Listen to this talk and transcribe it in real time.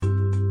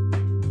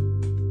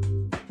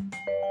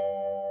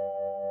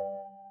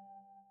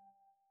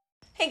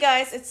Hey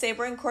guys, it's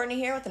Saber and Courtney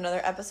here with another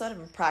episode of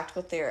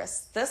Impractical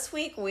Theorists. This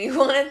week we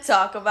want to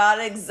talk about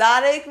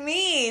exotic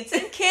meats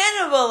and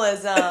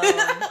cannibalism.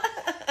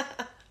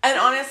 And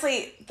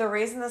honestly, the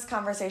reason this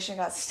conversation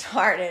got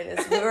started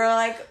is we were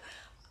like,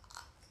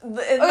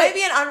 it might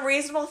be an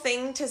unreasonable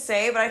thing to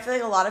say, but I feel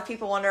like a lot of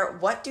people wonder,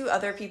 what do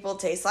other people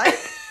taste like?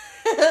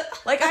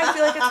 Like, I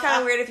feel like it's kind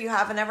of weird if you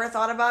haven't ever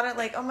thought about it.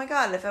 Like, oh my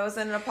god, if I was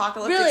in an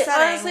apocalyptic setting.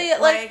 Honestly,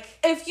 like,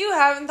 if you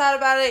haven't thought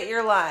about it,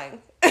 you're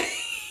lying.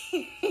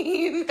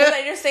 Because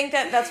I just think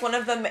that that's one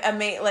of the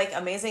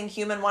amazing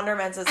human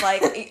wonderments is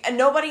like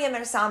nobody in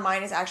their sound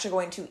mind is actually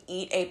going to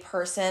eat a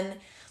person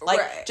like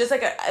right. Just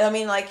like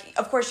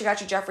of course you got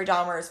your Jeffrey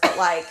Dahmers, but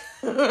like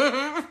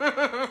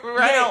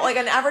right. You know, like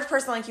an average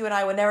person like you and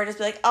I would never just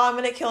be like, oh, I'm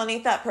gonna kill and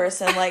eat that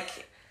person.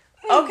 Like,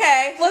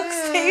 okay,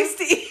 looks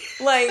tasty,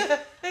 like,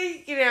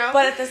 you know.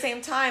 But at the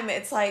same time,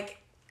 it's like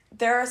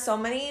there are so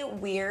many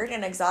weird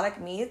and exotic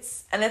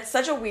meats, and it's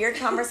such a weird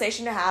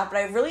conversation to have, but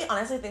I really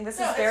honestly think this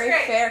is very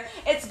fair.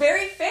 It's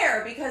very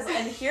fair because,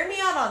 and hear me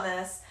out on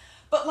this,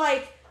 but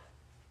like,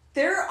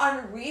 there are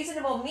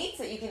unreasonable meats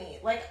that you can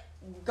eat. Like,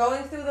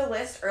 going through the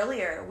list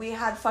earlier, we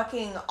had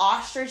fucking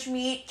ostrich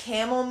meat,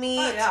 camel meat.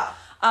 Oh,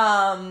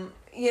 yeah.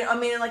 You know, I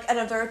mean, like,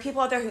 and there are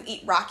people out there who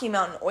eat Rocky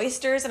Mountain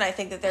oysters, and I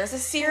think that there's a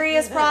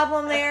serious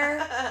problem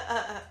there.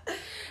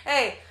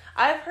 Hey,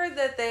 I've heard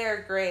that they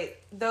are great,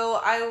 though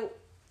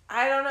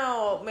I don't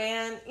know,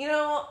 man. You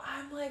know,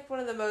 I'm like one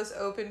of the most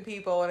open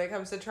people when it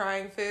comes to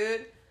trying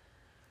food.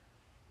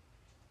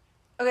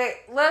 Okay,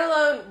 let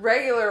alone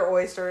regular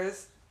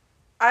oysters.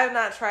 I have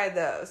not tried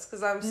those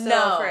because I'm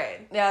still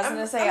afraid. Yeah, I was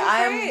going to say,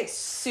 I'm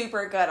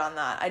super good on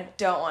that. I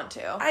don't want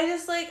to. I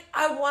just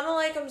I want to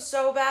like them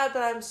so bad,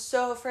 but I'm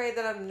so afraid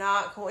that I'm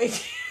not going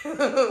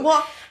to.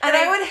 Well, and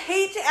I would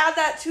hate to add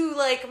that to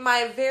like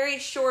my very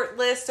short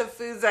list of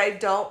foods I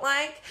don't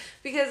like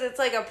because it's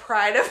like a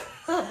pride of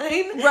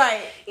mine.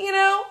 Right. You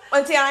know?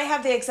 And see, I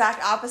have the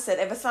exact opposite.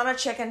 If it's not a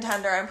chicken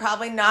tender, I'm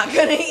probably not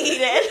going to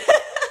eat it.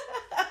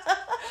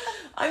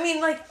 I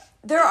mean, like,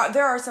 there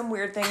are some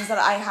weird things that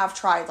I have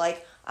tried.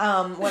 Like,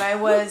 when I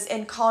was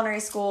in culinary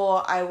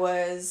school, I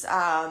was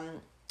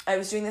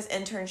doing this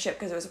internship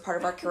because it was a part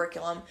of our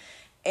curriculum,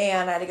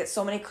 and I had to get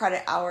so many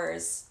credit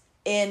hours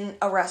in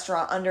a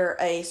restaurant under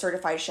a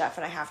certified chef,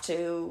 and I have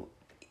to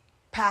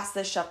pass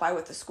this chef by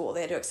with the school.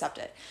 They had to accept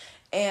it.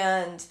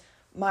 And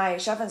my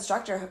chef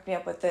instructor hooked me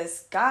up with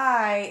this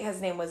guy. His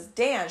name was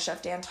Dan,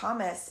 Chef Dan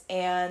Thomas,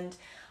 and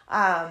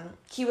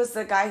he was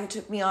the guy who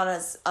took me on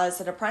as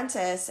an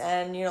apprentice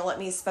and, you know, let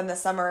me spend the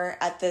summer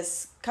at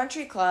this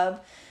country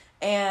club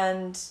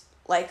and,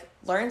 like,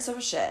 learn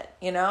some shit,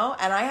 you know?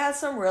 And I had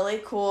some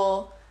really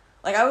cool,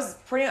 like, I was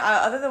pretty,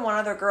 other than one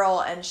other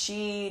girl, and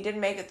she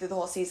didn't make it through the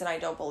whole season, I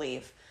don't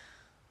believe.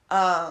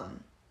 But,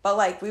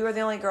 like, we were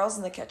the only girls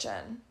in the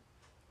kitchen.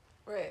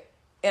 Right.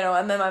 You know,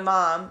 and then my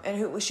mom,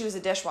 and she was a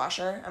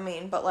dishwasher, I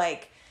mean, but,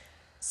 like,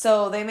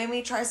 so they made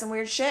me try some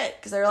weird shit,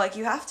 because they were like,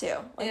 you have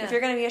to. Like, if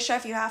you're going to be a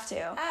chef, you have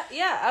to.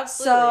 Yeah,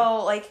 absolutely.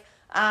 So, like,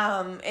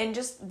 in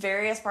just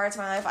various parts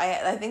of my life,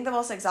 I think the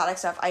most exotic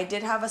stuff, I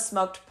did have a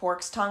smoked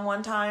pork's tongue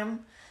one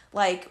time.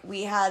 Like,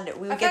 I've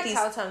had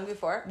cow tongue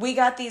before. We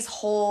got these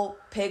whole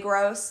pig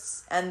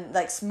roasts and,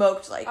 like,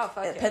 smoked, like,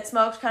 pit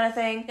smoked kind of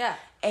thing. Yeah.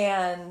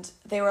 And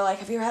they were like,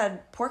 have you ever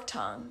had pork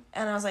tongue?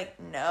 And I was like,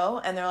 no.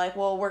 And they're like,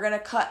 well, we're going to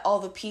cut all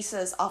the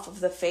pieces off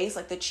of the face,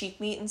 like the cheek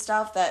meat and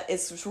stuff, that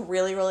is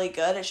really, really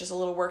good. It's just a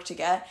little work to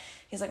get.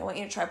 He's like, I want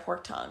you to try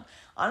pork tongue.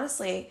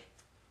 Honestly,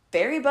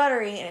 very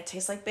buttery, and it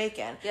tastes like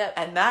bacon. Yep.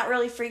 And that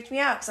really freaked me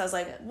out, because I was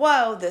like,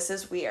 whoa, this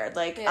is weird.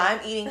 Like, I'm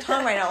eating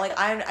tongue right now. Like,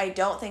 I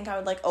don't think I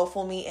would like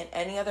offal meat in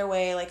any other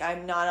way. Like,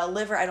 I'm not a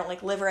liver. I don't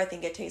like liver. I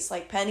think it tastes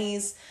like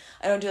pennies.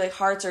 I don't do, like,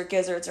 hearts or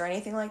gizzards or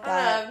anything like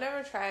that. I've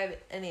never tried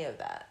any of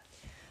that.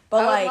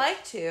 But I would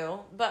like to,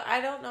 but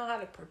I don't know how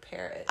to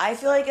prepare it. I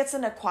feel like it's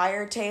an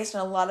acquired taste,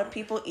 and a lot of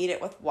people eat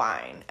it with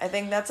wine. I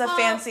think that's a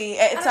fancy...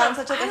 It sounds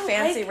such like a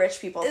fancy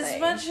rich people thing.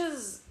 As much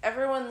as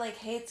everyone, like,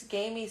 hates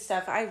gamey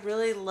stuff, I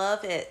really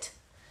love it.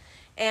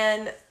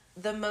 And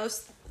the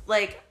most,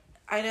 like,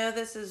 I know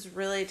this is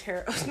really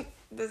terrible.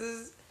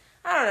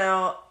 I don't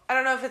know. I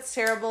don't know if it's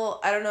terrible.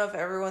 I don't know if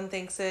everyone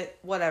thinks it.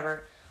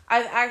 Whatever.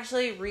 I've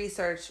actually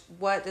researched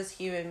what does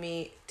human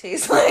meat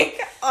taste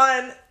like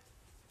on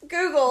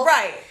Google.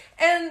 Right.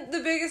 And the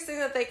biggest thing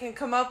that they can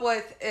come up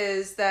with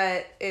is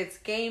that it's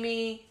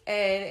gamey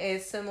and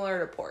it's similar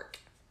to pork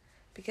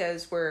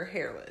because we're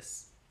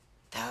hairless.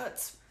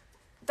 That's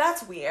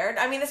weird.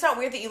 I mean, it's not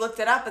weird that you looked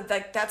it up, but,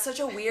 like, that's such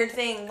a weird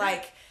thing.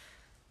 Like,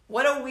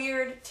 what a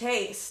weird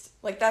taste.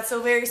 Like, that's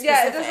so very specific.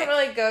 Yeah, it doesn't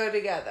really go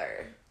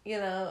together, you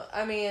know?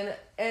 I mean,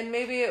 and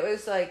maybe it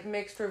was, like,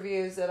 mixed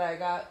reviews that I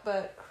got,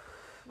 but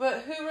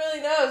who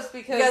really knows?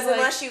 Because like,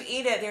 unless you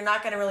eat it, you're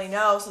not going to really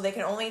know, so they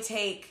can only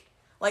take...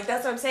 Like,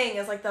 that's what I'm saying,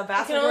 is, like, the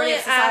vast majority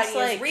of society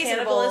like, is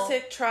reasonable.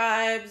 Cannibalistic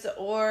tribes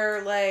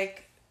or,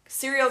 like...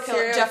 Serial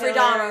killers, Jeffrey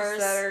Dahmers.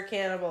 That are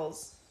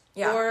cannibals.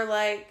 Yeah. Or,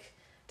 like,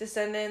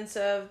 descendants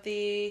of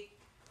the...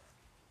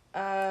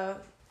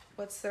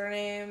 what's their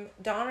name?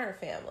 Donner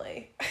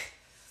family.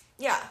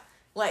 Yeah.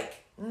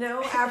 Like,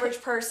 no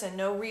average person,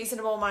 no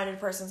reasonable-minded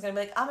person is gonna be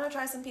like, I'm gonna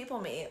try some people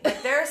meat.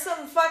 Like, there's so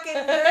many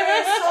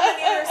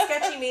other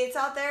sketchy meats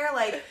out there.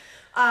 Like,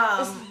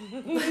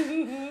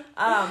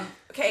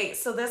 okay,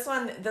 so this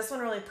one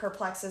really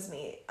perplexes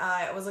me.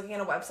 I was looking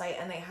at a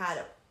website and they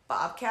had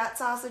bobcat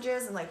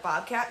sausages and like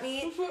bobcat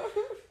meat,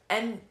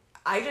 and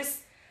I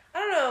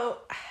don't know.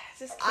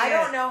 I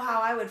don't know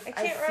how I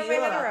can't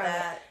feel about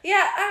that.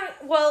 Yeah,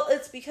 well,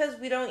 it's because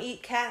we don't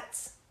eat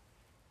cats.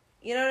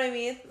 You know what I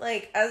mean?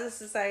 Like, as a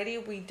society,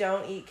 we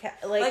don't eat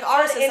cats. Like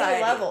our on society.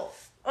 Any level.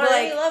 On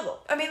Like, any level.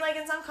 I mean, like,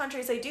 in some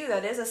countries they do.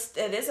 It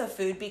is a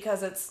food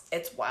because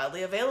it's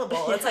widely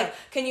available. Yeah. It's like,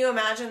 can you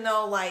imagine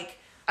though, like...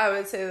 I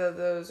would say that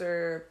those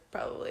are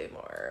probably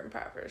more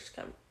impoverished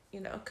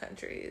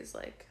countries,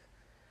 like...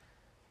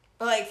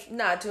 But, like...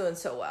 Not doing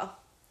so well.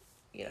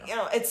 You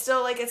know, it's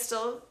still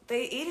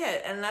they eat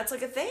it, and that's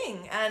like a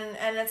thing,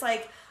 and it's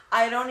like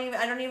I don't even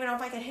know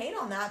if I can hate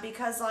on that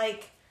because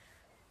like,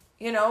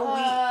 I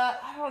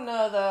don't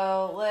know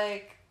though,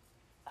 like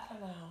I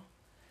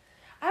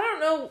don't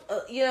know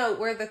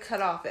where the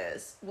cutoff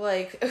is,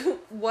 like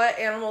what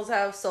animals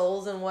have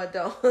souls and what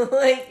don't.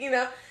 Like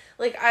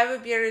like I have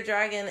a bearded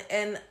dragon,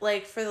 and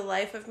like for the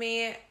life of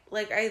me,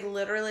 like I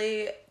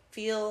literally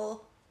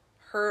feel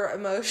her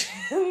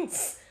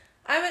emotions.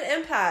 I'm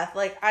an empath.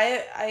 Like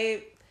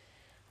I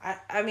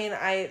mean,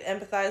 I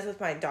empathize with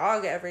my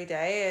dog every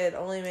day. It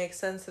only makes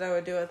sense that I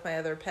would do it with my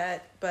other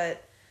pet,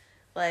 but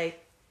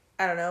like,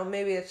 I don't know,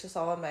 maybe it's just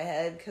all in my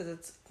head because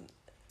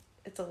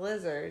it's a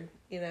lizard,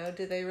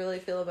 do they really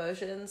feel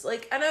emotions?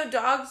 Like, I know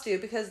dogs do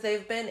because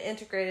they've been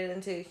integrated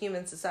into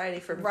human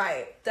society for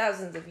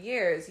thousands of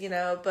years,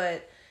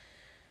 but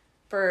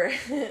for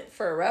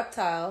a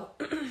reptile...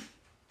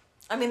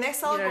 I mean, they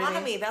sell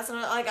autonomy. That's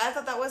another, like, I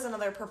thought that was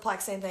another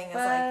perplexing thing. It's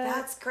like,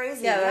 that's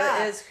crazy. Yeah,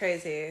 that is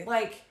crazy.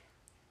 Like,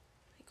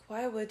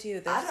 why would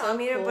you? I don't know. I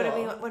mean, cool.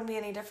 It wouldn't be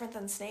any different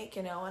than snake,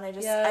 and I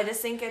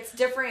just think it's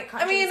different.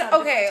 I mean,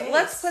 okay,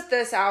 let's put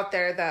this out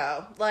there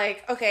though.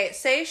 Like, okay,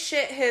 say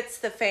shit hits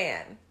the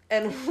fan,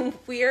 and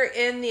we're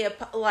in the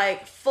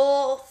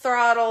full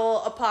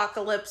throttle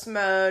apocalypse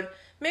mode.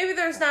 Maybe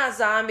there's not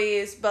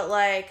zombies, but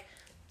like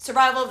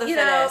survival of the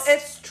fittest.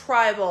 It's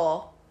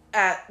tribal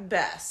at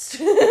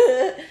best.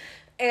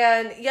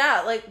 And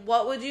yeah, like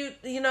what would you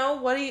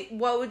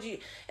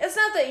it's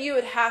not that you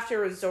would have to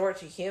resort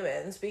to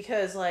humans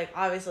because like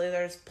obviously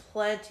there's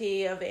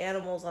plenty of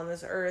animals on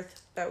this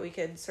earth that we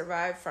could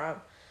survive from,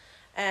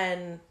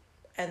 and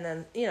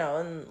then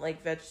and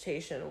like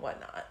vegetation and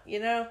whatnot,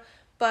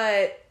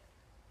 but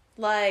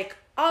like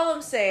all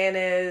I'm saying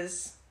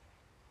is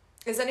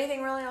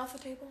anything really off the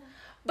table?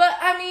 But,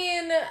 I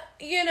mean,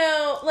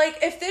 like,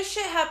 if this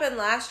shit happened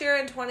last year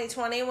in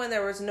 2020 when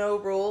there was no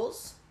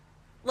rules,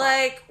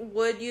 like,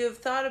 would you have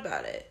thought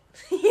about it?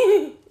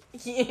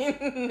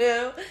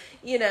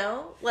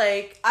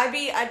 Like... I'd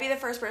be the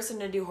first person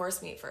to do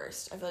horse meat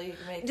first. I feel like you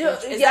can make...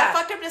 Is that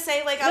fucked up to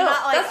say? Like, I'm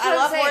not, like, I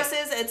love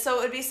horses, and so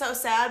it would be so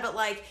sad, but,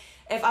 like,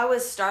 if I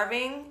was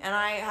starving and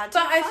I had to...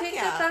 But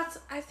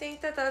I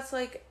think that's,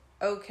 like,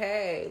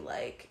 okay,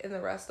 like, in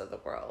the rest of the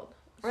world.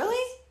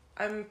 Really?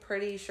 I'm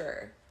pretty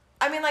sure.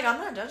 I mean, like, I'm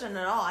not judging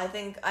at all. I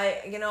think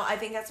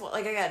that's what,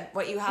 like, again,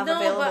 what you have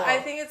available. No, but I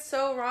think it's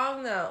so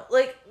wrong, though.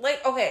 Like,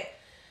 okay,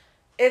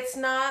 it's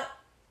not,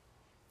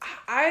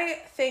 I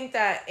think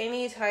that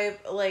any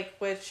type, like,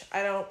 which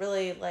I don't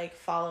really, like,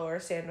 follow or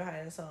stand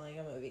behind, it's not like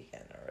I'm a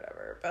vegan or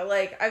whatever, but,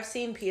 like, I've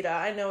seen PETA,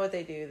 I know what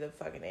they do to the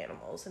fucking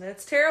animals, and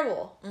it's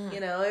terrible,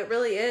 it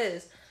really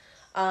is.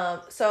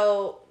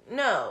 So,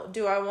 no,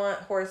 do I want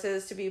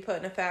horses to be put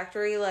in a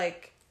factory,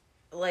 like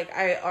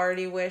I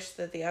already wish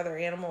that the other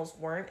animals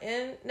weren't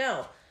in?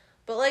 No.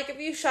 But, like, if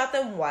you shot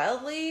them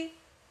wildly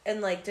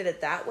and, like, did it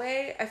that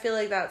way, I feel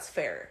like that's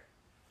fair.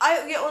 I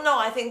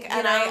think,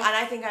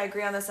 I think I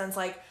agree on the sense,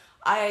 like,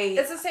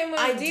 it's the same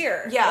with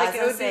deer. Yeah, like,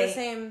 it would be the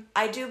same.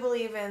 I do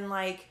believe in,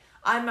 like,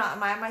 I'm not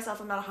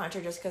a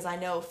hunter just because I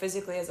know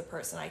physically as a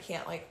person I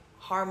can't, like,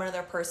 harm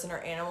another person or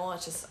animal.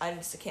 It's just, I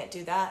just can't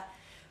do that.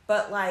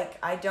 But, like,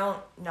 I don't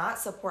not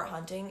support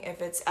hunting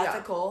if it's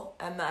ethical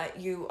and that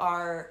you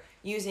are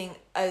using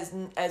as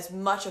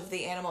much of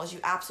the animal as you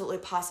absolutely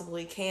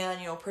possibly can,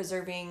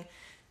 preserving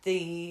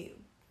the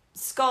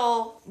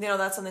skull,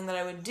 that's something that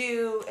I would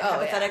do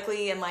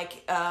hypothetically, and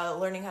like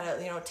learning how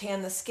to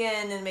tan the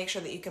skin and make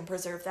sure that you can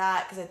preserve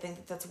that, because I think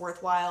that that's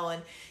worthwhile,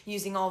 and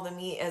using all the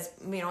meat as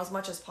as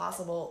much as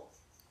possible,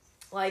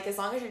 like as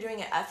long as you're doing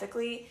it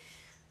ethically.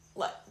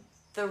 Like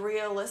the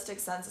realistic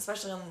sense,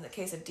 especially in the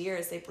case of deer,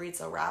 is they breed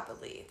so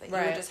rapidly that you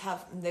would just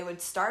they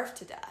would starve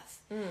to death.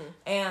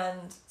 And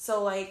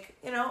so, like,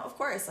 of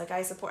course, like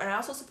I support, and I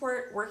also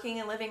support working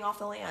and living off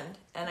the land.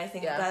 And I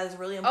think that is a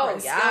really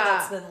important skill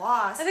that's been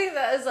lost. I think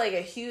that is like a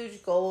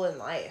huge goal in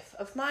life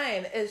of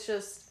mine. Is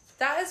just,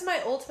 that is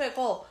my ultimate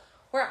goal.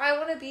 Where I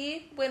want to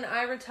be when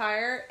I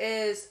retire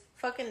is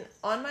fucking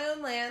on my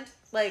own land,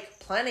 like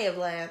plenty of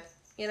land.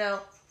 I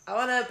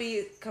want to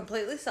be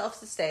completely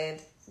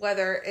self-sustained,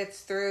 whether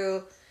it's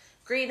through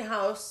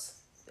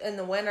greenhouse in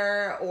the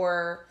winter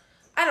or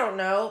I don't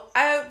know.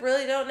 I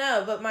really don't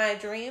know. But my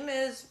dream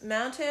is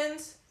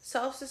mountains,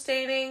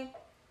 self-sustaining,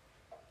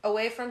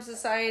 away from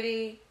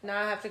society,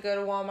 not have to go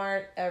to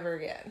Walmart ever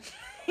again.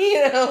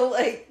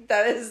 Like,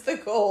 that is the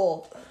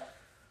goal.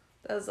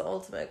 That is the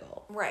ultimate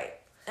goal. Right.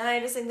 And I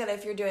just think that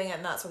if you're doing it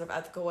in that sort of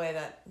ethical way,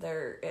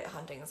 that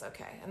hunting is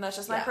okay. And that's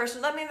just my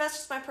that's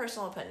just my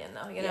personal opinion,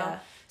 though, you know? Yeah.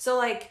 So,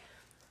 like...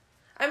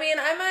 I mean,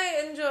 I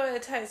might enjoy a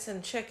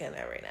Tyson chicken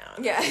every now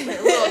and then. Yeah,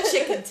 a little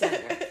chicken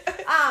tender.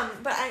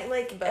 But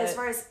as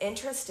far as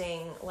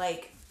interesting,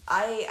 like,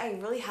 I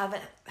really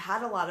haven't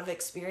had a lot of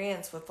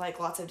experience with, like,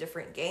 lots of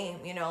different game,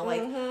 you know?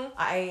 Like,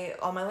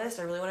 on my list,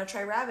 I really want to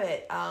try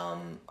rabbit.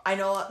 I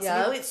know some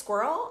people eat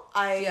squirrel.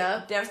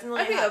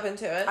 Definitely... I'd be open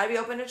to it. I'd be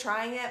open to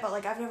trying it, but,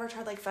 like, I've never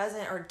tried, like,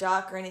 pheasant or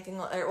duck or anything.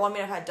 Well, I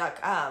mean, I've had duck.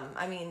 Duck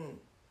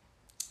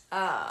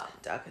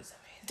is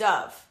amazing.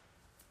 Dove.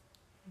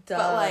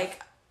 But,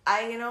 like...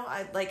 I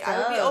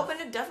would be open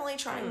to definitely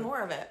trying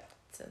more of it.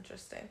 It's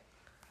interesting.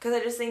 Because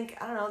I just think,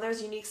 I don't know,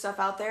 there's unique stuff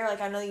out there.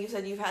 Like, I know you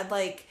said you've had,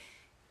 like,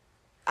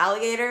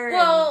 alligator.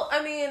 Well,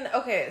 I mean,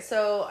 okay,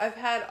 so I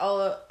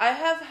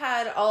have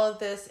had all of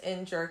this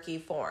in jerky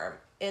form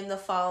in the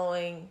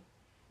following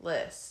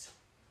list.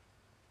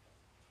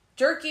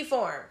 Jerky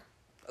form.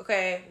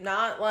 Okay,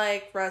 not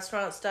like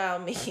restaurant style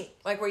meat.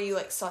 Like where you,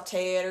 like,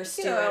 saute it or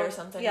stew it or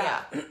something.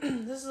 Yeah.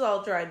 This is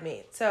all dried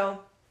meat. So...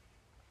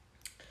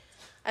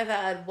 I've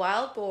had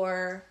wild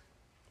boar,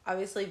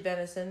 obviously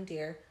venison,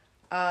 deer.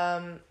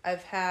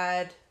 I've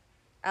had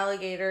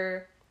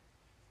alligator,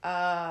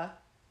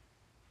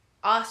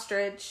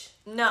 ostrich.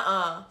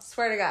 Nuh-uh.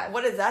 Swear to God.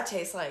 What does that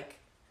taste like?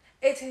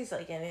 It tastes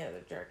like any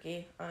other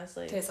jerky,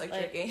 honestly. Tastes like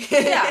jerky.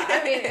 Yeah,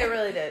 I mean, it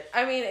really did.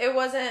 I mean, it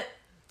wasn't...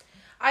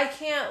 I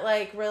can't,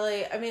 like,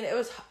 really... I mean,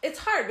 it's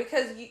hard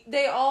because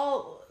they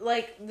all...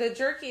 Like, the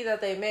jerky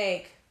that they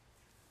make,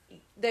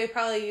 they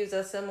probably use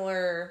a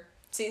similar...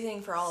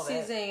 Seasoning for all of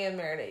it. Seasoning and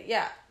marinade,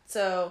 yeah.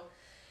 So,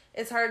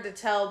 it's hard to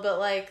tell, but,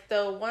 like,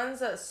 the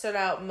ones that stood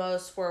out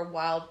most were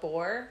wild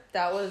boar.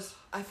 That was...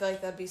 I feel like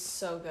that'd be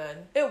so good.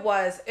 It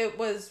was. It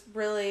was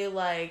really,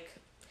 like,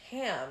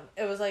 ham.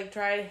 It was, like,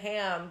 dried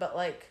ham, but,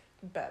 like,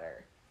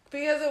 better.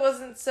 Because it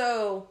wasn't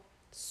so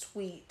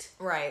sweet.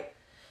 Right.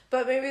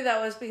 But maybe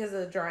that was because of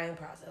the drying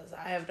process.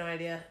 I have no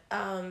idea.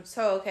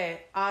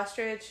 Okay.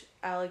 Ostrich,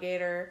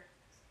 alligator,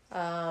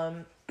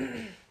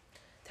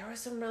 there were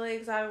some really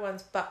exotic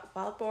ones, but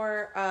wild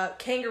boar,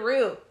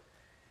 kangaroo.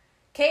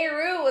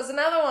 Kangaroo was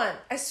another one.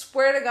 I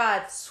swear to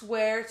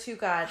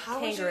God. How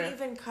kangaroo. Would you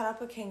even cut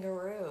up a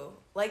kangaroo?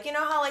 Like, you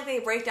know how, like, they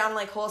break down,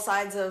 like, whole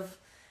sides of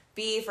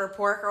beef or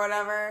pork or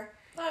whatever?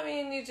 I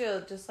mean, you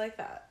do just like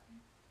that.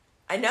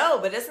 I know,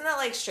 but isn't that,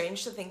 like,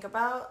 strange to think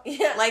about?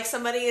 Yeah. Like,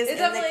 somebody is in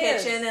the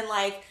kitchen and,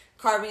 like,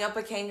 carving up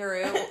a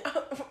kangaroo.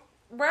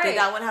 Right. Did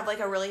that one have, like,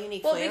 a really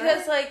unique flavor? Well,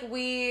 because, like,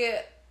 we...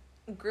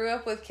 grew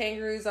up with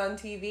kangaroos on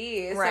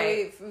TV,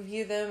 right. So we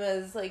view them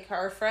as, like,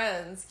 our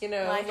friends, you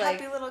know. Like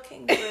happy little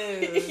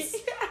kangaroos.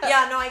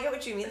 Yeah, no, I get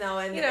what you mean, though,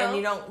 and, and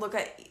you don't look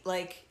at,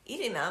 like,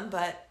 eating them,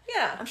 but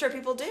yeah, I'm sure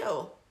people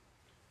do.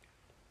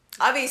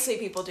 Obviously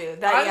people do.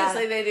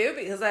 Obviously they do,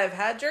 because I've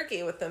had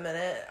jerky with them in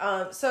it.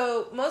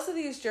 So most of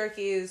these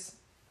jerkies,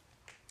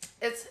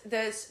 it's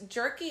this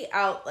jerky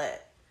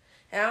outlet,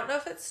 and I don't know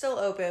if it's still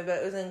open, but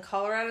it was in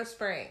Colorado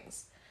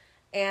Springs,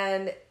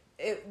 and...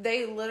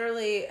 they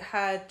literally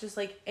had just,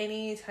 like,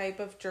 any type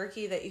of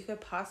jerky that you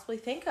could possibly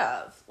think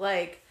of.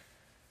 Like,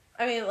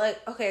 I mean, like,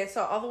 okay,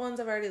 so all the ones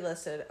I've already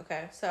listed.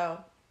 Okay, so,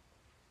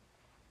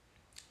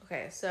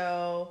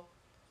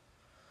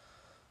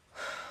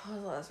 what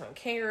was the last one?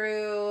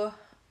 Kangaroo.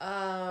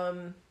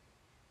 I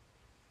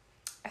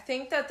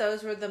think that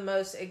those were the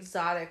most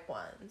exotic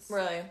ones.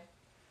 Really?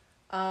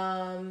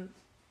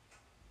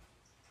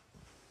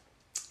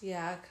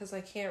 Yeah, because I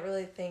can't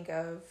really think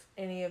of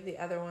any of the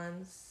other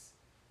ones.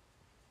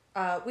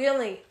 We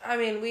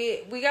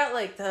got,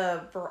 like,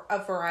 a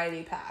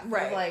variety pack.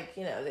 Right. Of, like,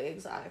 you know, the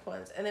exotic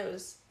ones. And it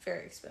was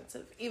very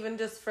expensive. Even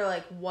just for,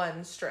 like,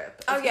 one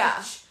strip. Oh,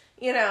 yeah. Each,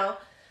 you know.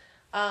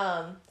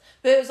 But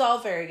it was all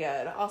very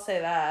good. I'll say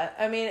that.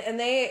 I mean, and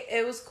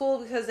it was cool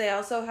because they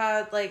also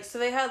had, like, so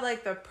they had,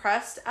 like, the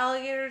pressed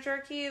alligator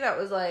jerky that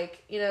was,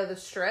 like, you know, the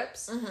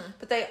strips. Mm-hmm.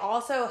 But they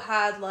also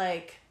had,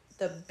 like,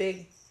 the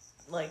big,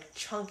 like,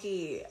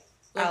 chunky...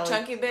 Like,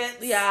 chunky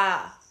bits?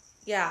 Yeah.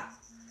 Yeah.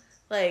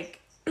 Like...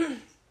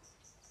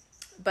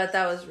 But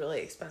that was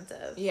really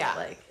expensive. Yeah.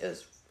 Like, it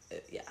was,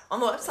 yeah. On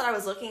the website I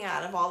was looking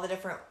at of all the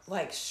different,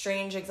 like,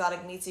 strange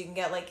exotic meats you can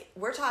get, like,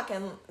 we're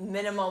talking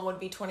minimum would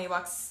be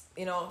 $20,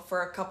 you know,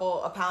 for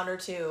a pound or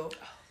two.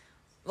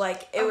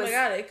 Like, it was... Oh my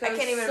God, it goes I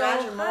can't even so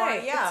imagine high.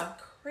 more. Yeah.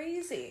 It's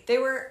crazy.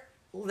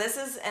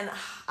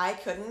 I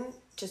couldn't,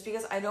 just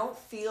because I don't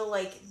feel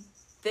like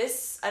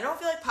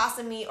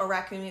pasta meat or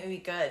raccoon meat would be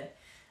good.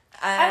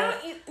 I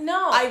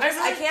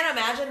can't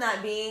imagine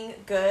that being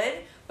good,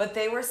 but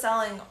they were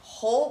selling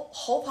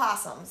whole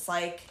possums,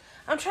 like,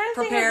 I'm trying to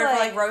prepared think of,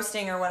 for, like,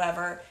 roasting or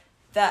whatever,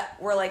 that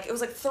were, like, it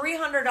was, like,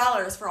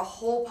 $300 for a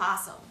whole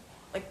possum.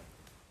 Like,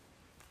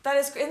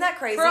 isn't that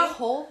crazy? For a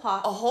whole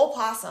possum. A whole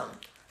possum.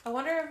 I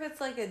wonder if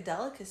it's like a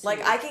delicacy.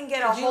 Like, I can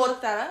get a Did whole... you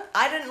look that up?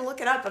 I didn't look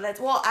it up, but it's...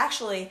 Well,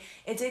 actually,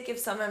 it did give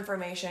some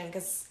information,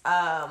 because,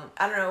 I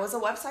don't know, it was a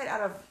website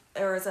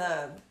There was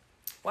a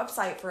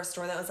website for a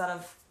store that was out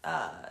of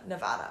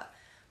Nevada.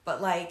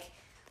 But, like,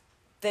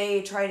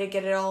 they try to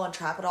get it all and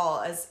trap it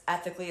all as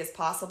ethically as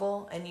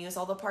possible and use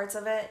all the parts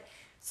of it.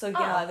 So,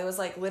 yeah, there was,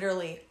 like,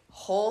 literally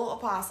whole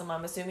opossum,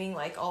 I'm assuming,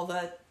 like, all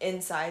the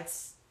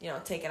insides,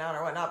 taken out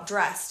or whatnot,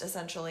 dressed,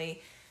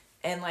 essentially,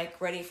 and like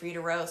ready for you to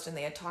roast. And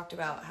they had talked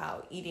about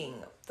how eating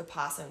the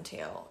possum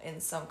tail in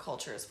some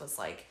cultures was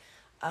like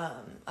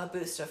a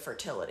boost of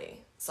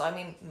fertility. So I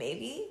mean,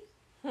 maybe.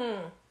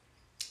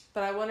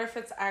 But I wonder if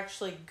it's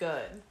actually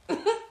good.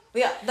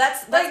 Yeah,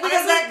 that's like, honestly,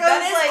 because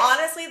that is like,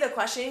 honestly the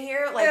question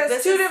here. Like,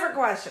 there's two different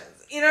questions.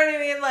 You know what I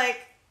mean? Like,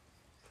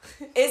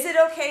 is it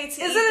okay to is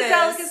eat it a this?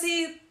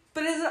 delicacy?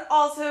 But is it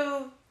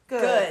also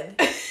good?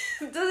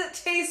 Does it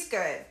taste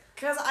good?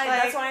 Because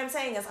that's what I'm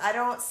saying is I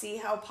don't see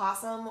how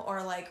possum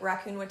or like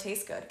raccoon would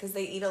taste good, because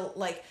they eat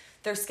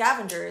they're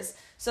scavengers.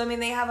 So I mean,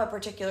 they have a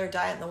particular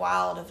diet in the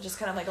wild of just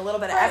kind of like a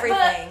little bit of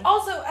everything. But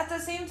also at the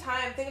same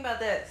time, think about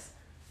this.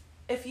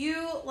 If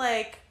you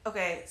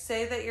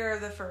say that you're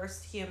the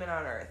first human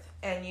on Earth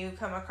and you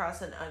come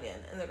across an onion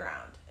in the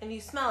ground and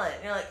you smell it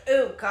and you're like,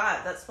 oh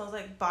God, that smells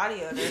like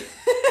body odor.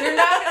 You're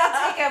not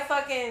gonna take a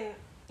fucking,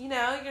 you're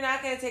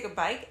not gonna take a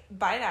bite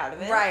out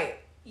of it. Right.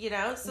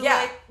 So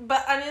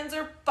but onions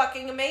are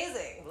fucking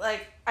amazing.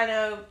 Like, I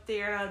know that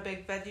you're not a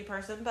big veggie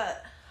person,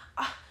 but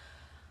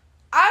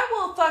I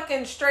will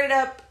fucking straight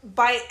up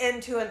bite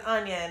into an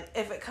onion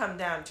if it come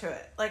down to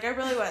it. Like, I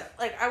really would.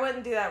 Like, I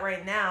wouldn't do that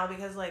right now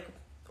because, like,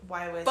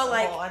 why waste a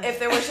whole onion? If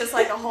there was just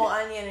like a whole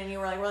onion and you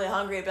were like really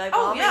hungry, I'd be like,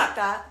 well, I'll make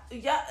that.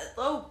 Yeah.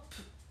 Oh,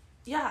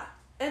 yeah.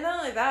 And not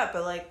only that,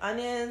 but like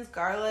onions,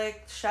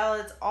 garlic,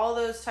 shallots, all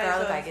those types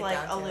of like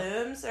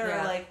alums or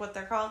like what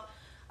they're called.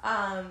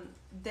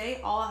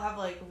 They all have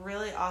like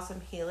really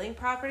awesome healing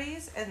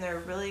properties, and they're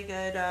really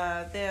good.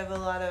 They have a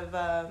lot of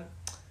I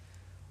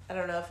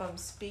don't know if I'm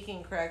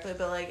speaking correctly,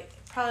 but like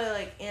probably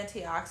like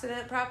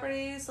antioxidant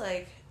properties.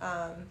 Like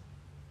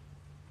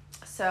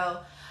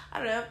so I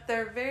don't know.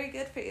 They're very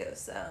good for you.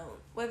 So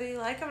whether you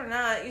like them or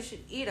not, you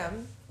should eat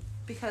them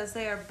because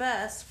they are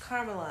best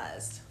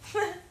caramelized.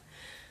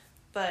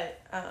 But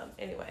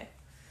anyway.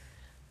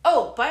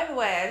 Oh, by the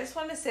way, I just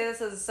wanted to say this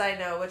as a side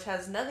note, which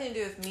has nothing to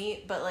do with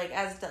meat, but like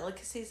as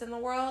delicacies in the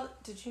world.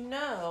 Did you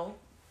know?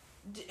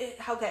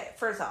 Okay,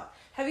 first off,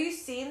 have you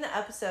seen the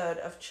episode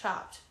of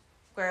Chopped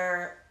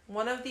where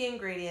one of the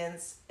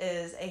ingredients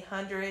is a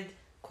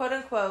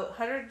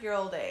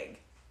 100-year-old egg?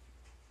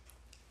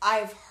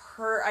 I've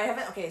heard. I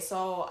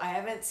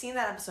haven't seen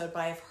that episode, but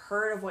I've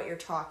heard of what you're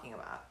talking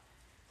about.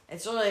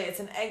 It's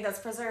an egg that's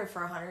preserved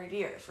for 100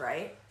 years,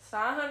 right? It's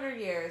not 100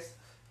 years.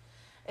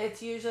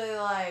 It's usually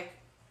like,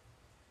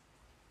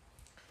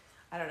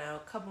 I don't know,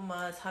 a couple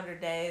months,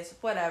 100 days,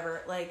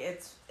 whatever. Like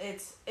it's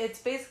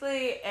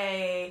basically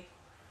an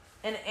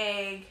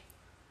egg.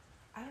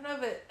 I don't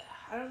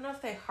know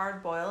if they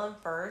hard boil them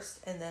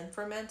first and then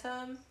ferment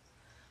them.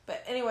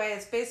 But anyway,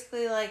 it's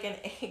basically like an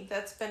egg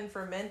that's been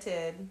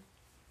fermented.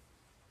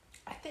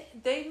 I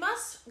think they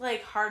must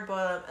like hard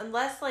boil them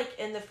unless like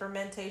in the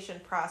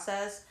fermentation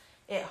process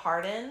it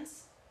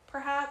hardens,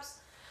 perhaps.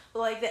 But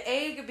like the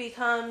egg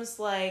becomes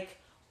like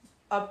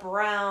a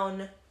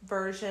brown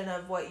version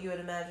of what you would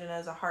imagine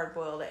as a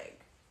hard-boiled egg.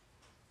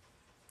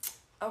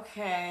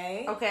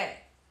 Okay.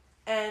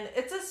 And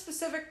it's a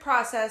specific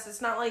process.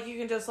 It's not like you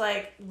can just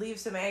like leave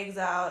some eggs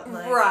out and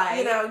like,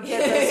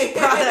 get this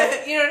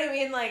product. You know what I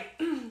mean? Like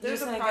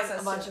there's a process.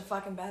 Get a bunch of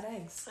fucking bad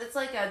eggs. It's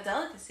like a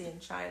delicacy in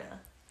China,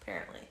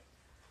 apparently.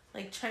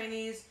 Like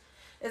Chinese,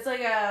 it's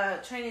like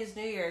a Chinese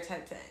New Year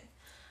type thing.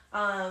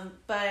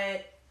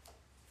 But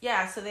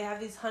yeah, so they have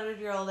these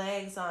 100-year-old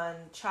eggs on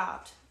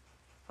Chopped.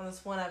 On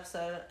this one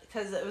episode,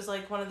 because it was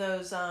like one of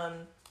those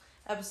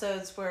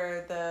episodes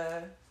where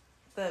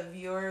the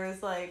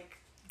viewers like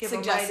give them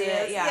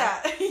ideas.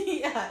 Yeah.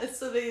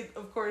 So they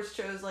of course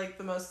chose like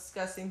the most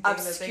disgusting thing that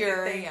they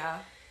could think. Yeah.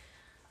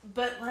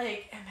 But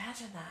like,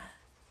 imagine that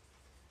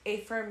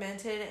a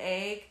fermented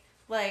egg,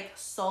 like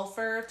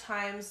sulfur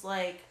times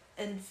like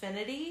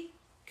infinity.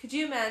 Could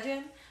you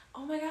imagine?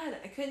 Oh my God,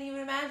 I couldn't even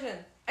imagine.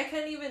 I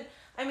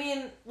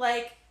mean,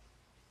 like.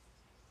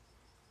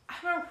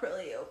 I'm a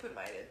really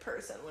open-minded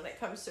person when it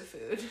comes to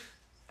food.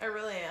 I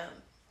really am.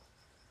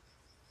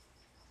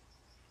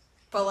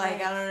 But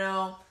like, I don't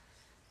know.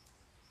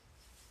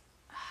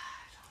 I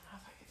don't know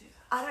if I could do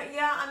that.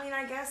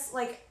 I guess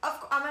like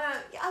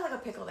I like a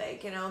pickled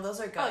egg,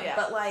 those are good. Oh, yeah.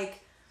 But like,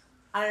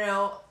 I don't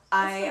know.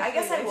 I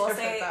guess I will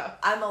say though.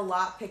 I'm a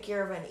lot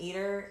pickier of an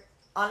eater,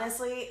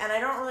 honestly, and I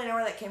don't really know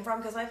where that came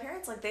from because my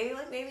parents they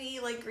maybe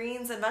eat like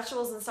greens and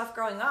vegetables and stuff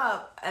growing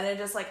up, and it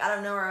just like out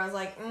of nowhere I was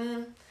like,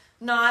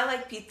 no, I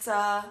like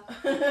pizza.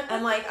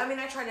 And like,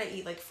 I try to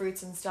eat like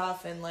fruits and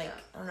stuff and like,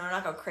 I don't know,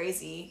 not go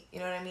crazy. You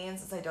know what I mean?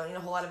 Since I don't eat a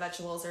whole lot of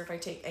vegetables, or if I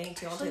take any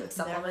I'll take like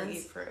supplements. Never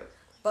eat fruit.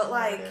 But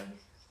like,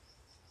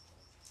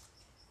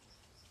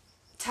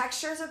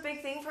 texture is a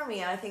big thing for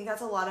me. And I think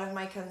that's a lot of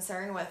my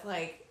concern with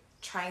like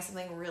trying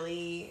something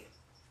really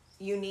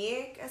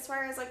unique as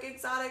far as like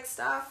exotic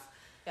stuff.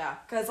 Yeah.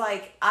 Because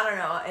like I don't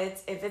know,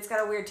 if it's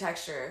got a weird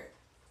texture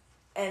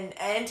and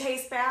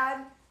tastes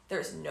bad,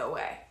 there's no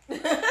way.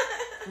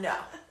 No.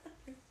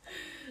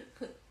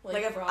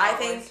 Like if I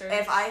think oysters.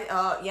 If I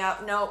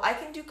no, I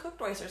can do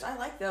cooked oysters. I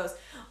like those,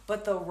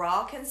 but the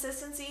raw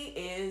consistency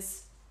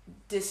is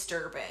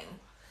disturbing.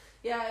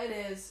 Yeah, it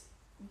is.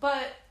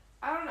 But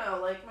I don't know,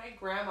 like my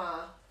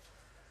grandma,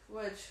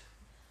 which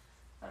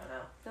I don't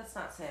know, that's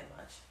not saying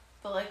much.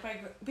 But like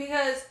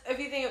because if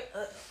you think,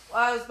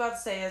 what I was about to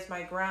say is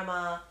my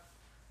grandma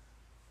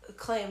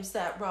claims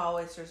that raw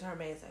oysters are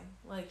amazing.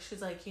 Like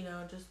she's like,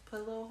 just put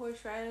a little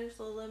horseradish,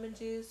 a little lemon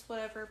juice,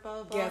 whatever, blah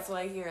blah blah. Yeah, that's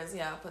what I hear is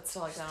put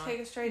stuff like that.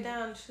 Take it straight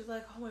down. She's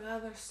like, oh my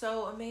god, they're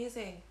so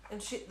amazing,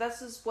 and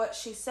this is what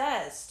she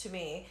says to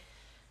me,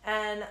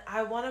 and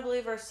I want to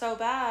believe her so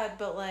bad,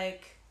 but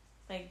like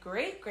my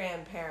great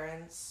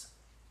grandparents,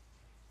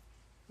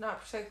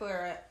 not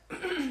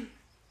particularly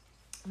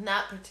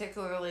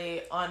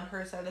on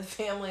her side of the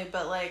family,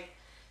 but like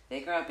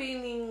they grew up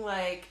eating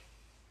like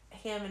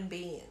ham and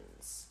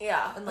beans.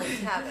 Yeah. And like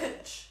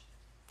cabbage.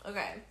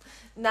 Okay.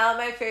 Not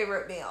my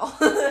favorite meal.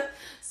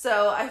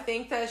 So I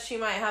think that she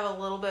might have a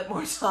little bit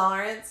more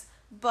tolerance,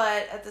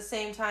 but at the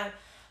same time,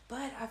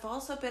 but I've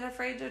also been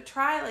afraid to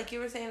try, like you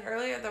were saying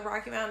earlier, the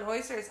Rocky Mountain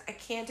oysters. I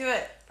can't do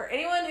it. For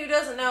anyone who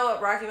doesn't know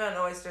what Rocky Mountain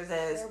oysters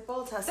is, they're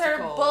bull testicles. They're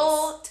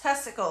bull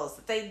testicles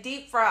that they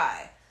deep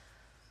fry.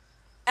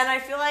 And I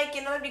feel like,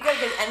 it'd be good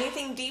because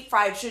anything deep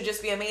fried should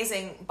just be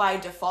amazing by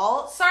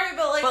default. Sorry,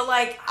 but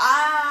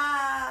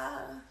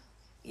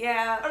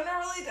yeah. I'm not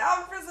really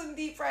down for some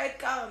deep fried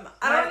cum.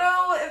 I don't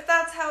know if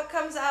that's how it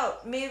comes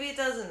out. Maybe it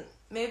doesn't.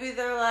 Maybe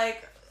they're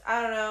like,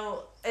 I don't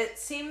know. It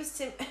seems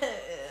to...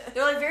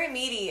 They're like very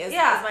meaty is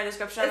my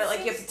description of it.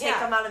 Like you have to take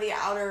them out of the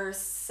outer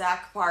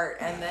sack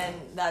part and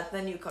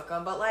then you cook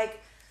them. But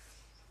like,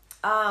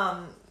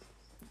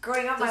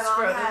 growing up, my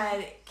mom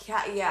had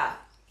yeah.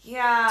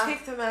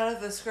 Take them out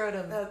of the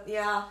scrotum.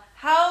 Yeah.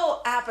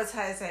 How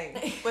appetizing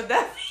would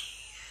that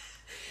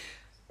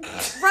be?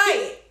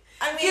 Right.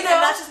 I mean, and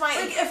that's just my...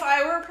 Like, if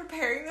I were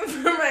preparing them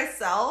for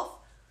myself,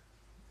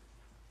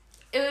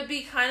 it would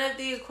be kind of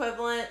the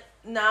equivalent,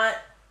 not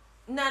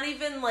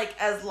even, like,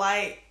 as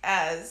light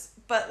as,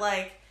 but,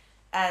 like,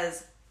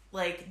 as,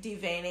 like,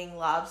 deveining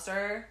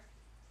lobster.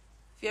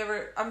 If you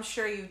ever... I'm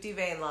sure you've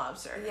deveined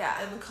lobster.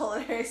 Yeah. In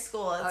culinary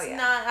school. It's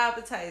not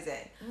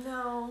appetizing.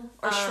 No.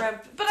 Or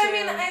shrimp, But, too. I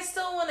mean, I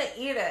still want to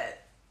eat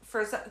it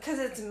because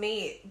it's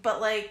meat.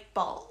 But, like,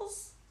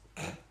 balls?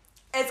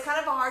 It's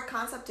kind of a hard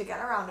concept to get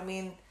around. I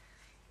mean...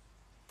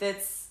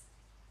 It's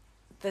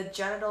the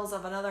genitals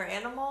of another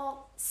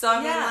animal. So,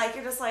 I mean, like,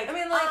 you're just like... I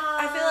mean, like,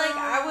 I feel like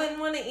I wouldn't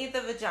want to eat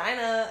the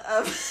vagina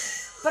of...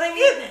 But, I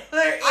mean,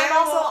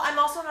 I'm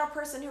also not a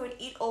person who would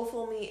eat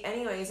offal meat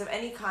anyways, of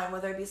any kind,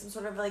 whether it be some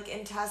sort of, like,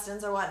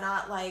 intestines or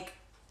whatnot. Like,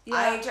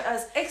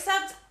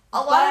 Except... A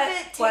lot of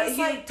it tastes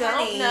like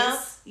pennies. Know,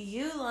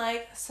 you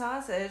like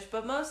sausage,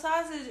 but most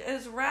sausage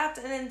is wrapped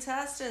in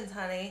intestines,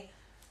 honey.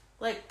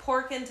 Like,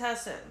 pork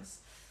intestines.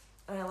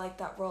 And I like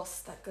that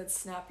that good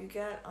snap you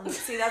get.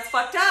 See, that's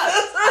fucked up.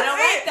 I don't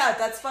like that.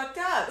 That's fucked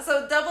up.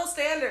 So double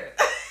standard.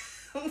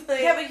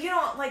 Yeah, but you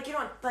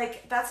don't,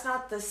 that's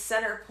not the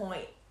center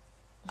point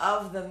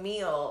of the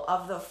meal,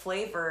 of the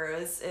flavor,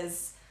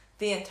 is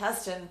the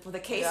intestine for the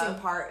casing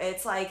part.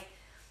 It's like,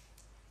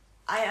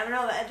 I don't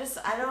know,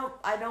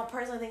 I don't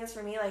personally think it's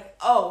for me. Like,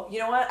 oh, you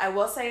know what? I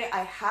will say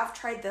I have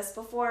tried this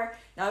before.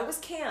 Now it was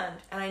canned,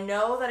 and I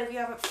know that if you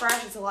have it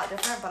fresh, it's a lot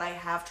different, but I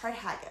have tried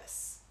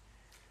haggis.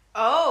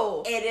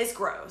 Oh. It is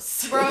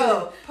gross.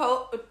 Bro,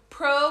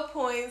 pro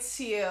points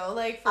to you.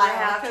 Like, for I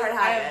have tried haggis.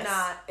 I have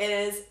not. It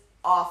is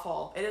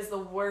awful. It is the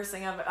worst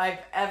thing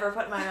I've ever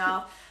put in my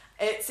mouth.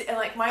 It's, and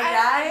like, my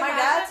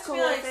dad's cool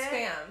with it.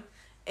 Spam.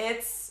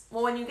 It's,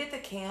 well, when you get the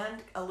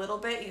canned a little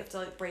bit, you have to,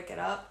 like, break it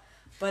up.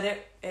 But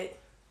it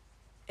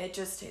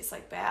just tastes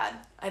like bad.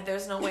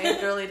 There's no way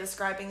of really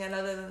describing it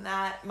other than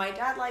that. My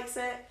dad likes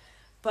it,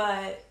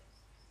 but...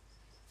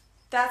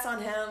 That's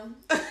on him.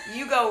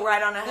 You go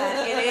right on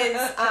ahead. It is,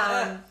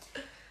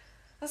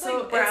 that's so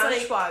like brown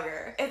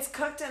schwager. It's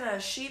cooked in a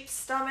sheep's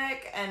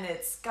stomach, and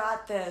it's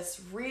got this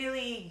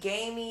really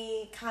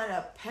gamey, kind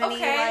of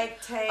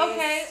penny-like taste.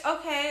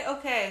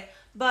 Okay.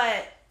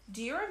 But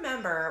do you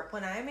remember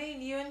when I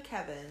made you and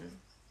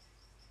Kevin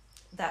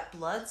that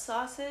blood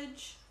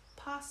sausage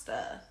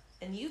pasta,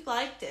 and you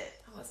liked it?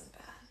 It wasn't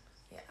bad.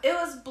 Yeah. It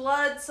was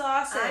blood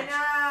sausage. I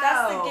know.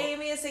 That's the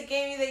gamiest of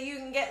gamey that you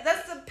can get.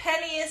 That's the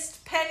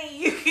penniest penny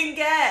you can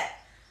get.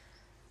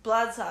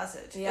 Blood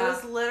sausage. Yeah. It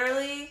was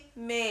literally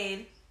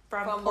made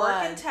from pork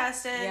blood.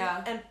 Intestine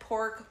and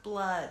pork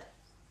blood.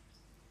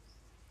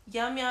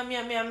 Yum, yum,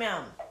 yum, yum,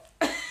 yum.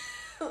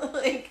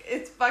 Like,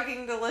 it's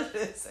fucking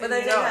delicious. But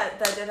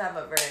that did have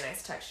a very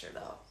nice texture,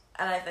 though.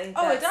 And I think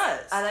it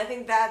does. And I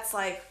think that's,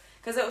 like...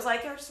 Because it was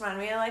like, it just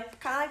reminded me of, like,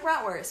 kind of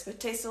like bratwurst, but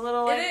tastes a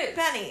little like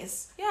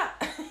pennies. Yeah.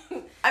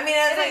 I mean,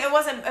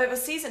 it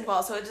was seasoned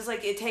well, so it just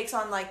like it takes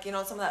on like, you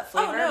know, some of that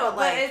flavor. Oh no,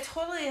 but it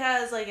totally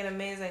has like an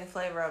amazing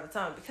flavor of its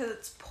own because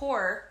it's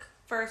pork.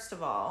 First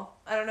of all,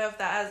 I don't know if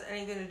that has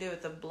anything to do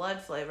with the blood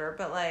flavor,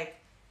 but like,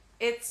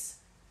 it's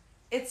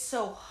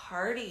so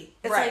hearty.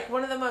 It's like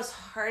one of the most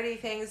hearty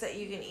things that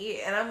you can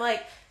eat, and I'm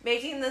like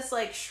making this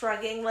like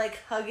shrugging,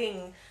 like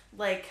hugging,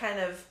 like kind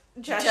of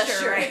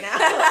gesture right now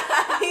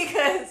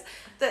because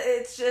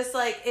it's just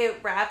like it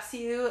wraps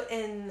you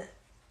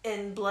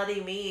in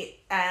bloody meat,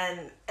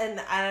 and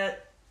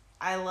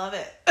I love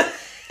it.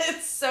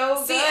 It's so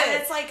good. See, and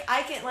it's like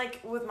I can like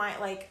with my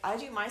like I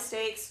do my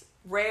steaks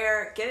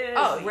rare, get it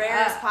as rare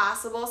as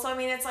possible. So I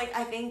mean, it's like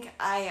I think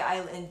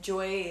I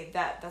enjoy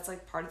that. That's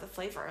like part of the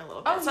flavor a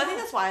little bit. I think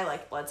that's why I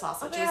like blood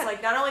sausage. It's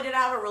like not only did it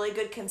have a really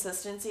good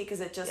consistency because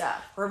it just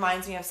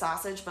reminds me of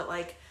sausage, but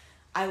like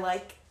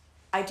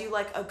I do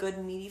like a good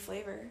meaty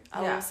flavor.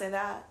 I will say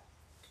that.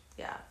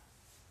 Yeah,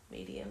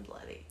 meaty and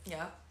bloody.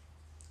 Yeah.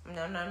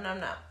 No.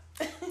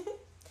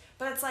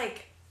 But it's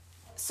like,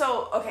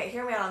 so okay,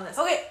 hear me out on this.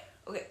 Okay,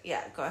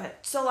 yeah, go ahead.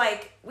 So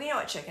like we know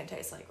what chicken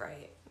tastes like,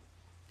 right?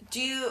 Do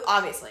you,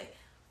 obviously,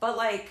 but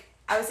like,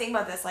 I was thinking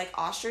about this, like,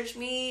 ostrich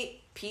meat,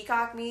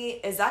 peacock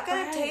meat, is that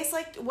gonna taste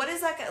like, what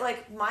is that gonna,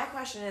 like, my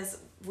question is,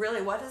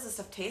 really, what does this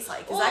stuff taste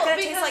like? Is that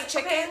gonna taste like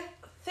chicken? Okay,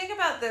 think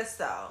about this,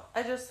 though.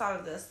 I just thought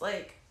of this,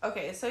 like,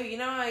 okay, so you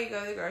know how you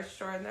go to the grocery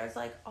store and there's,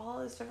 like, all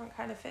this different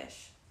kind of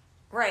fish?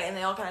 Right, and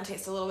they all kind of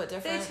taste a little bit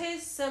different. They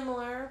taste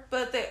similar,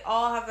 but they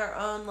all have their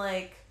own,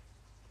 like,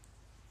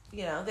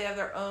 you know, they have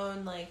their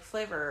own, like,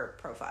 flavor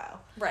profile.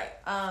 Right.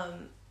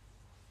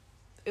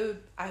 It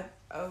would, I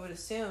would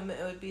assume it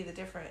would be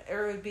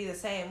the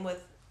same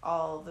with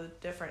all the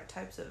different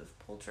types of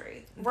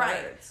poultry.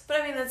 Right. Birds. But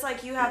I mean, it's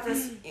like you have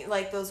this,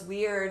 like those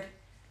weird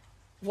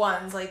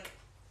ones, like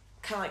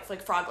kind of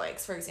like frog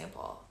legs, for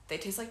example. They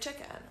taste like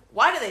chicken.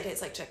 Why do they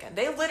taste like chicken?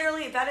 They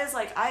literally, that is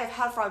like, I have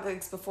had frog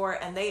legs before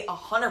and they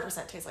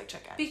 100% taste like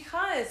chicken.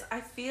 Because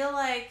I feel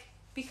like,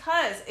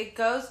 because it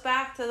goes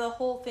back to the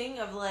whole thing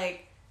of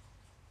like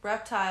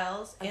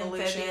reptiles,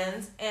 evolution.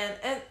 Amphibians,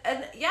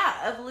 and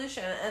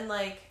evolution, and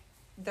like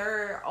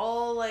they're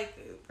all like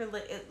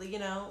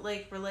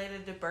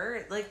related to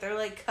birds, like they're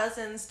like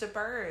cousins to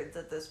birds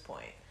at this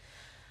point.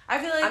 I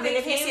feel like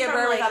if you see a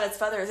bird without its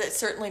feathers, it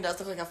certainly does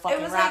look like a fucking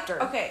raptor.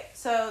 Like, okay,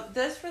 so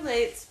this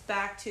relates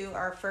back to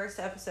our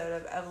first episode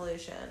of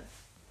evolution.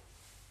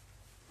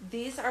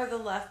 These are the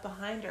left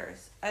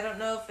behinders. I don't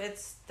know if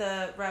it's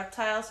the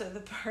reptiles or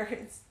the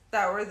birds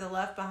that were the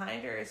left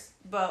behinders,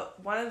 but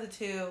one of the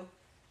two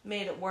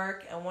made it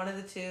work, and one of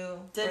the two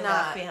were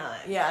left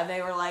behind. Yeah,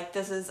 they were like,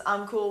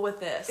 I'm cool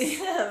with this.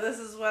 Yeah, this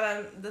is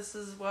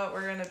what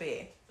we're gonna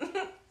be.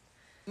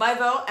 My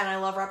vote, and I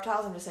love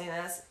reptiles, I'm just saying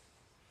this,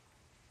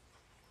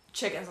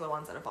 chickens are the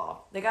ones that evolve.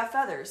 They got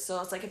feathers,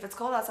 so it's like if it's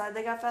cold outside,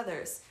 they got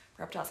feathers.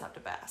 Reptiles have to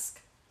bask.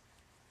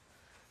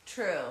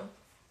 True.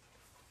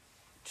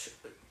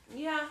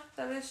 Yeah,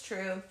 that is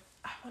true.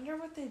 I wonder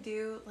what they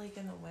do, like,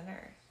 in the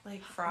winter.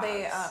 Like frogs.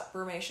 They,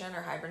 brumation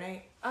or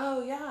hibernate.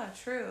 Oh, yeah,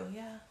 true,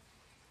 yeah.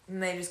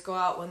 And they just go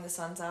out when the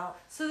sun's out.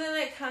 So then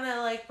it kind of,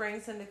 like,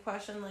 brings into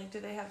question, like, do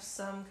they have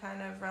some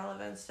kind of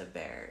relevance to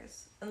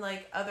bears? And,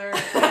 like, other...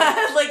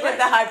 like with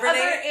the hibernate?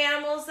 Other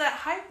animals that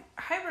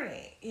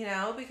hibernate, you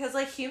know? Because,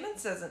 like,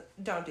 humans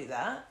don't do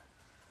that.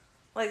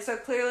 Like, so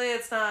clearly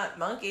it's not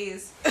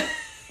monkeys.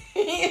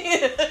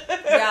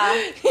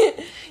 Yeah.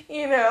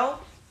 You know?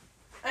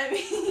 I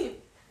mean...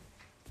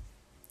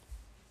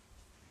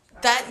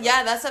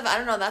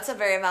 that's a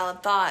very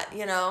valid thought,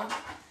 you know?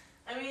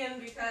 I mean,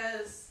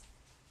 because...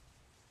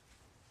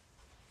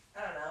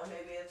 I don't know,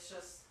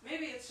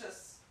 maybe it's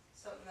just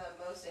something that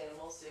most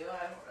animals do.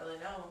 I don't really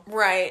know.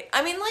 Right.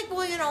 I mean, like,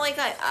 well, you know, like,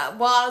 I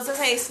was gonna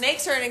say,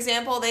 snakes are an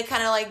example. They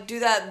kind of, like, do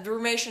that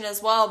brumation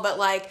as well, but,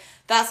 like,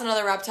 that's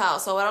another reptile,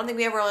 so I don't think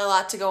we have really a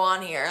lot to go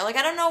on here. Like,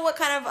 I don't know what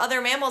kind of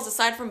other mammals,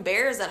 aside from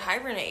bears, that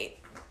hibernate.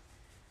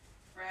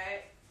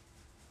 Right.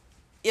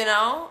 You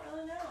know? I don't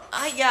really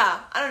know. Yeah,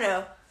 I don't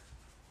know.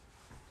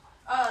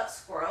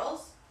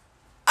 Squirrels.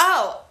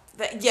 Oh,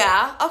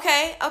 yeah.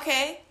 Okay.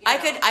 Yeah.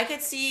 I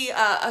could see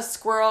a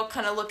squirrel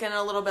kind of looking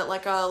a little bit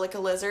like a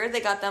lizard. They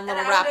got them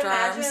little raptor arms. And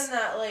I would imagine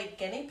that like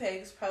guinea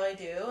pigs probably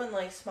do, and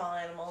like small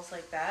animals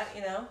like that,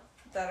 you know,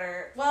 that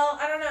are, well,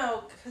 I don't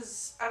know,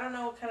 because I don't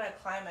know what kind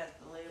of climate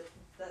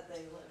that they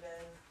live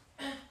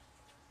in.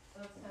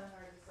 That's kind of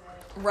hard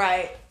to say.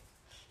 Right.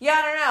 Yeah,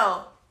 I don't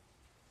know.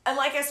 And,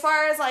 like, as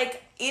far as,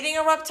 like, eating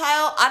a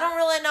reptile, I don't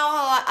really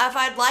know if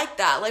I'd like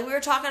that. Like, we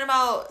were talking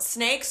about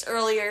snakes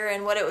earlier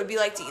and what it would be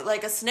like to eat,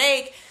 like, a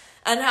snake.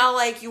 And how,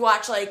 like, you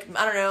watch, like,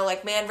 I don't know,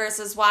 like, Man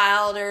vs.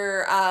 Wild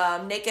or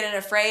Naked and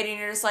Afraid. And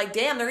you're just like,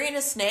 damn, they're eating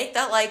a snake.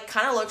 That, like,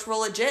 kind of looks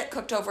real legit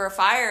cooked over a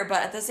fire.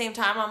 But at the same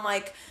time, I'm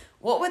like,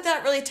 what would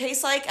that really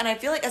taste like? And I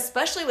feel like,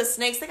 especially with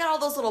snakes, they got all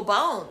those little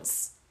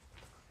bones.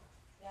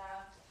 Yeah.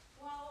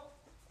 Well.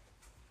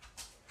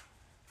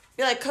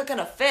 Be like cooking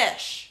a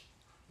fish.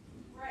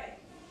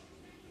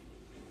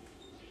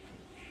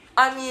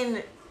 I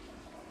mean,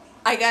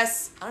 I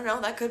guess, I don't know,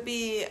 that could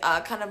be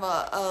kind of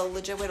a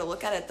legit way to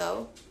look at it,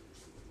 though.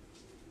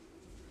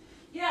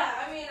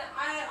 Yeah, I mean,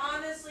 I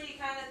honestly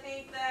kind of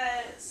think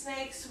that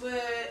snakes would...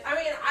 I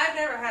mean, I've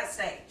never had a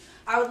snake.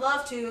 I would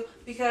love to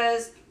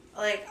because,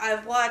 like,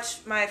 I've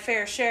watched my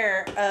fair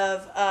share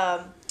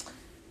of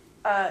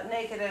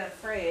Naked and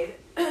Afraid.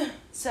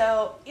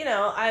 So, you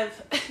know,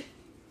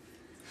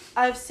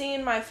 I've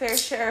seen my fair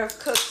share of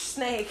cooked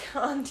snake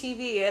on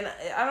TV, and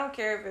I don't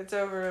care if it's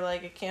over,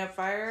 like, a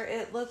campfire.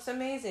 It looks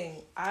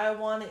amazing. I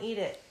want to eat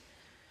it.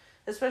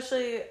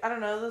 Especially, I don't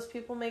know, those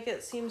people make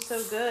it seem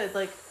so good,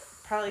 like...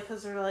 Probably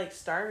because they're, like,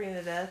 starving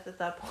to death at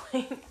that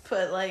point.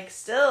 But, like,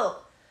 still,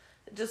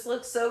 it just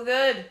looks so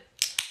good.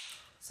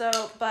 So,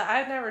 but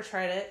I've never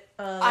tried it.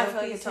 I feel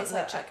like it tastes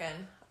like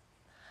chicken.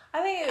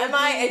 I think it would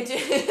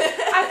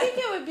I think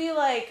it would be,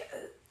 like,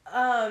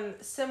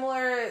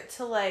 similar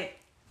to, like,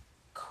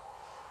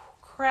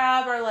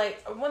 crab or,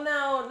 like... Well,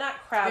 no, not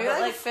crab. Maybe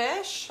but like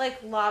fish?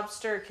 Like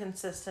lobster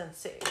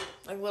consistency.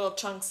 Like little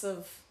chunks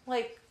of...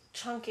 Like,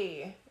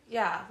 chunky.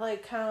 Yeah,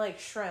 like, kind of like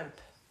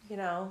shrimp. You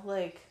know,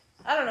 like...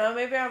 I don't know.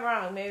 Maybe I'm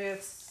wrong. Maybe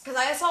it's... Because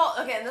I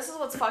saw... Okay, and this is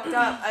what's fucked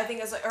up. I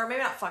think is... Or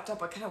maybe not fucked up,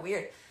 but kind of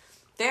weird.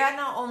 They had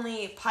not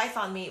only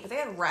python meat, but they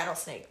had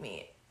rattlesnake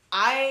meat.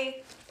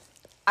 I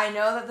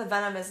know that the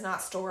venom is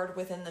not stored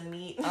within the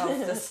meat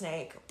of the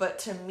snake, but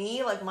to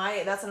me, like,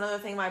 that's another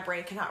thing my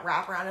brain cannot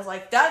wrap around is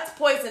like, that's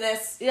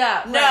poisonous.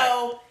 Yeah. No.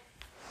 Right.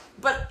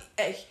 But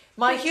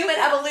my human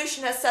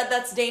evolution has said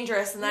that's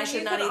dangerous and I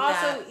should not eat that. You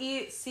can also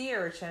eat sea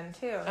urchin,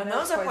 too. And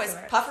those are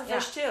poisonous.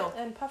 Pufferfish, too.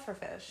 And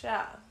pufferfish,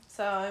 yeah.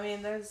 So, I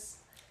mean, there's...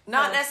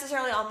 Not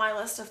necessarily on my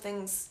list of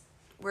things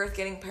worth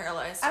getting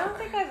paralyzed I don't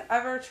think I've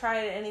ever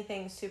tried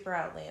anything super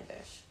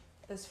outlandish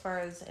as far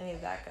as any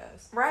of that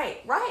goes. Right.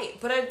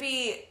 But it'd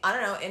be, I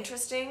don't know,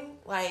 interesting.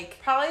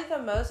 Like... Probably the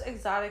most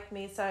exotic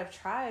meats that I've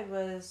tried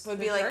would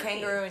be like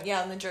kangaroo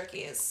and the jerky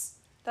is...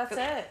 That's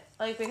it.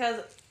 Like,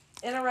 because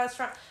in a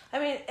restaurant...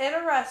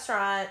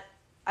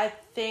 I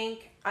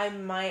think I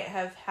might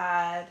have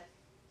had,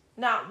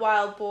 not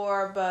wild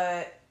boar,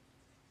 but...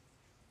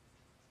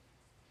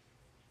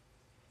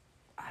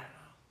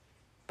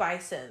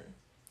 Bison.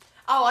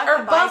 Oh, I've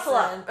had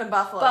buffalo. And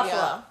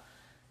buffalo.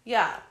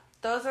 Yeah.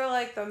 Those are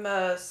like the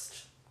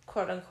most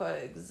quote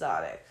unquote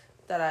exotic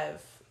that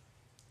I've,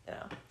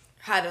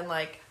 had in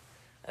like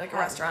a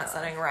restaurant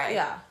setting, right?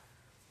 Yeah.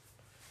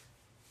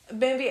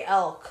 Maybe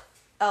elk.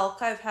 Elk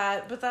I've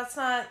had, but that's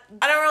not.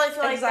 I don't really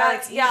feel like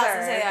that's either. Yeah, I was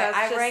gonna say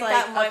I rank like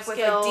that like with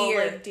a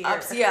deer.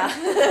 Like deer.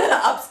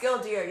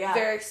 Upscale deer. Yeah.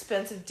 Very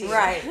expensive deer.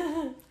 Right.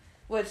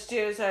 Which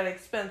deers are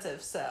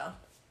expensive, so.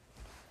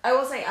 I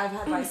will say I've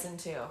had bison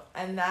too,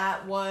 and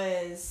it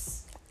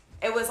was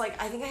like,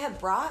 I think I had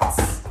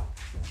brats,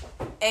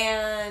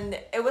 and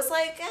it was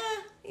like,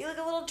 you look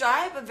a little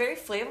dry, but very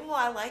flavorful.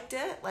 I liked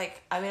it.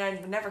 Like, I mean,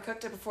 I'd never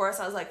cooked it before,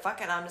 so I was like,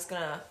 fuck it, I'm just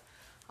gonna,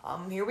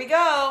 here we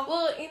go.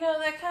 Well,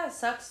 that kind of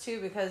sucks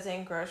too, because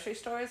in grocery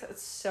stores,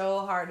 it's so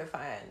hard to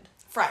find.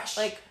 Fresh.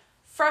 Like,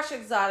 fresh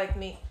exotic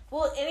meat.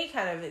 Well, any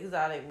kind of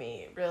exotic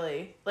meat,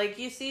 really. Like,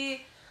 you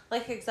see,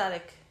 like,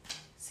 exotic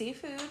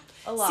seafood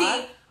a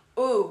lot.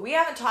 Ooh, we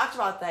haven't talked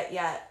about that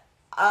yet.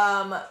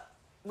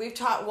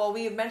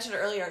 We mentioned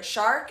earlier,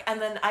 shark,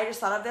 and then I just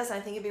thought of this, and I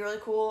think it'd be really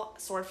cool,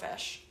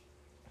 swordfish.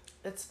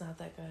 It's not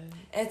that good.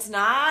 It's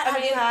not?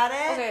 Have you had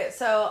it? Okay,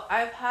 so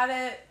I've had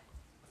it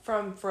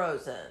from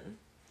frozen,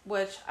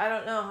 which I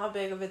don't know how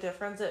big of a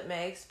difference it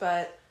makes,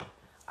 but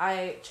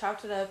I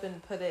chopped it up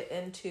and put it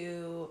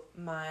into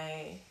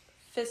my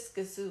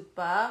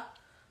fiskesoupa,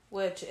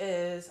 which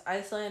is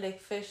Icelandic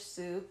fish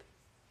soup.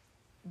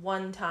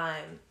 One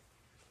time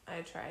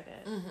I tried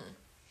it. Mm-hmm.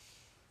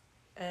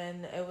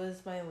 And it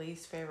was my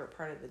least favorite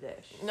part of the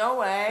dish. No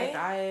way. Like,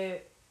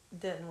 I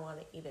didn't want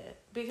to eat it.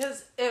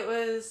 Because it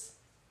was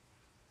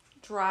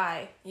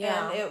dry.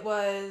 Yeah. And it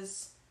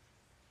was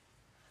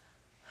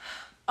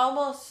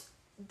almost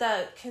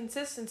the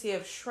consistency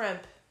of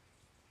shrimp,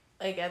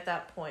 like, at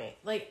that point.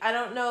 Like, I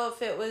don't know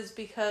if it was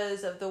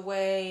because of the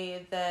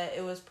way that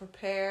it was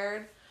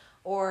prepared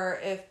or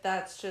if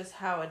that's just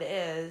how it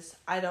is.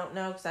 I don't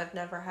know, because I've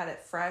never had it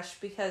fresh.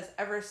 Because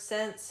ever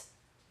since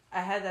I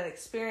had that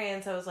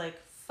experience, I was like,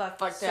 fuck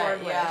swordfish.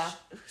 That, yeah.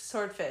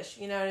 Swordfish,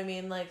 you know what I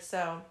mean? Like,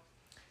 so,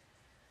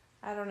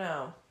 I don't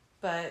know.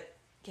 But,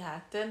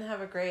 yeah, didn't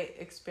have a great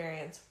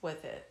experience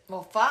with it.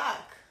 Well,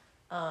 fuck.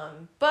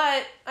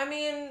 But, I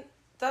mean,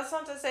 that's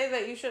not to say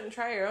that you shouldn't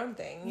try your own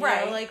thing. You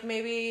right. know? Like,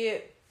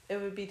 maybe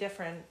it would be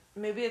different.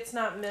 Maybe it's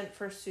not meant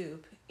for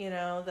soup,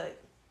 that...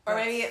 Or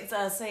maybe it's,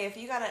 say, if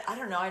you got it, I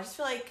don't know, I just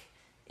feel like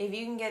if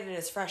you can get it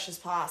as fresh as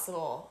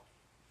possible,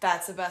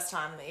 that's the best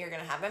time that you're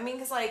going to have. I mean,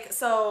 because, like,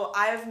 so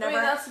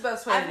that's the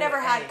best way I've never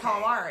had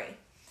calamari.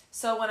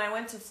 So when I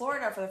went to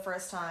Florida for the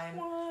first time.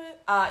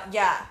 What?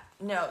 Yeah.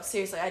 No,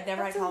 seriously, I'd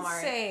never had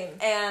calamari. Insane.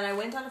 And I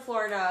went down to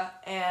Florida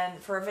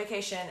and for a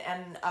vacation,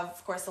 and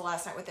of course the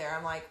last night we're there,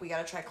 I'm like, we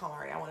got to try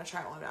calamari. I want to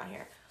try one down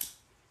here.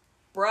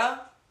 Bruh,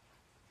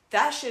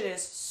 that shit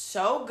is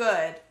so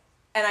good.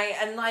 And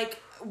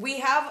we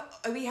have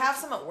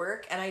some at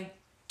work, and I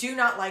do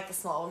not like the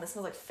smell. It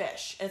smells like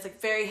fish. And it's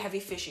like very heavy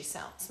fishy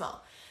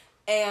smell.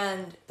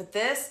 But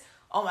this,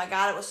 oh my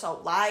God, it was so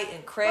light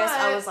and crisp.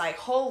 I was like,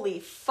 holy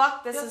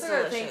fuck, this is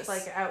delicious. Think,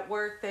 like, at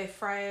work, they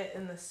fry it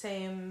in the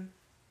same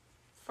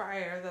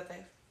fryer that they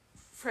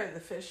fry the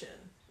fish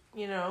in,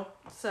 you know?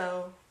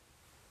 So,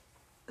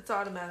 it's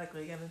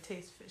automatically going to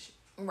taste fishy.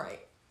 Right.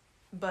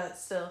 But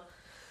still,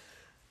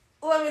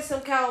 love me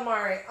some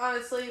calamari,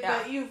 honestly,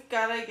 but you've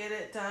got to get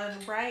it done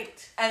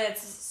right. And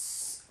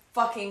it's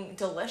fucking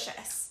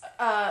delicious.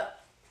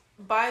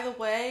 By the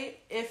way,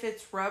 if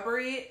it's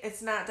rubbery,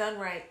 it's not done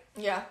right.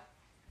 Yeah.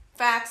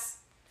 Facts.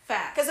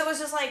 Because it was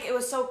just like, it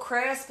was so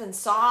crisp and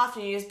soft,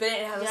 and you just bit it,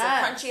 and it had this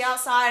like crunchy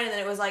outside, and then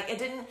it was like, it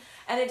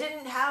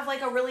didn't have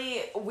like a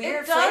really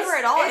weird flavor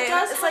at all. It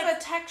does have like a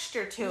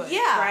texture to it,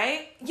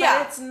 right? Yeah.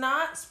 But it's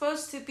not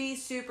supposed to be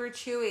super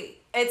chewy.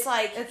 It's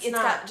like, it's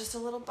got just a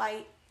little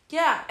bite.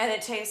 Yeah. And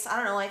it tastes, I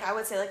don't know, like I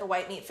would say like a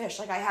white meat fish.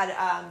 Like I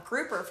had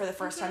grouper for the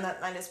first time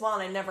that night as well,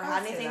 and I never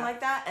had anything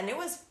like that, and it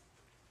was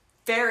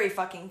very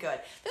fucking good.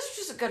 This was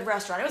just a good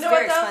restaurant. It was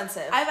very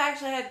expensive. I've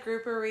actually had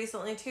grouper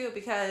recently too,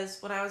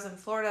 because when I was in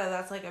Florida,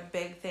 that's like a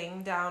big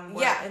thing down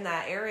in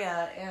that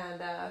area.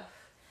 And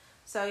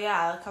so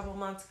yeah, a couple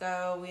months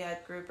ago we had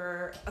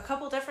grouper a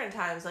couple different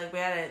times. Like we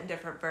had it in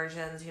different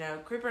versions, you know,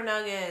 grouper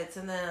nuggets,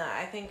 and then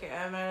I think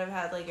I might have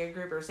had like a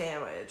grouper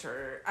sandwich,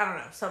 or I don't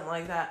know, something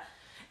like that.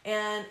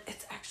 And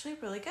it's actually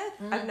really good.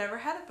 Mm-hmm. I've never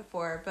had it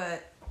before,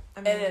 but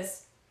I mean, it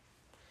is.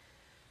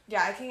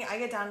 Yeah, I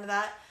get down to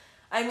that.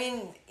 I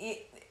mean,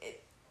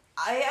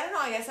 I don't know.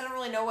 I guess I don't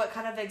really know what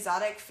kind of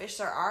exotic fish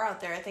there are out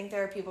there. I think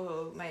there are people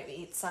who might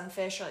eat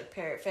sunfish or like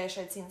parrotfish.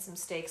 I'd seen some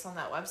steaks on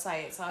that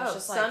website, so I was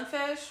just like,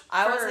 sunfish.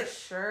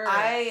 Sure.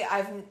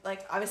 I've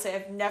like obviously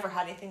I've never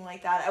had anything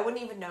like that. I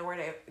wouldn't even know where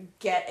to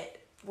get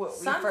it.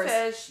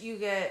 Sunfish you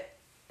get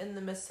in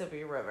the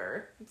Mississippi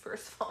River,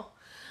 first of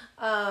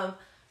all.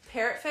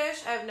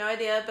 Parrotfish, I have no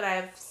idea, but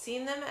I've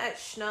seen them at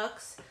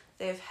Schnucks.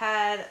 They've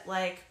had,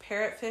 like,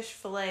 parrotfish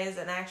fillets,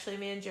 and actually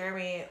me and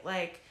Jeremy,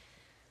 like,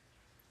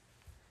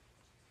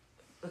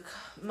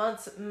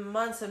 months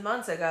and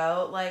months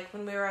ago, like,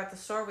 when we were at the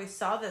store, we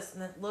saw this,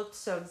 and it looked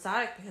so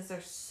exotic because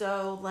they're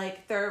so,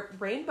 like, they're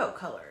rainbow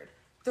colored.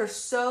 They're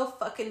so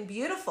fucking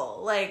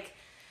beautiful. Like,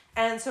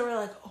 and so we're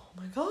like, oh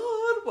my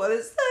God, what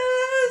is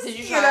this? Did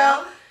you try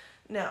them?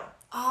 No.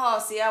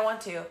 Oh, see, I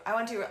want to.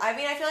 I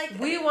mean, I feel like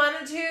we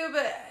wanted to,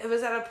 but it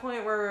was at a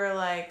point where we were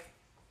like,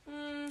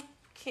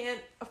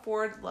 can't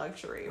afford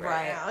luxury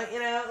right now, you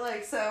know?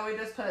 Like, so we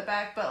just put it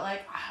back, but,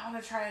 like, I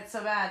want to try it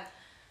so bad.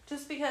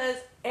 Just because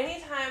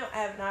anytime I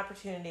have an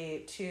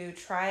opportunity to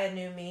try a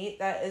new meat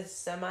that is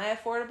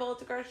semi-affordable at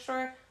the grocery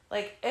store,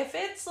 like, if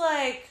it's,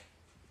 like,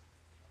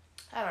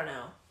 I don't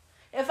know.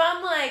 If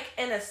I'm, like,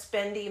 in a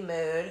spendy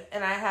mood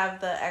and I have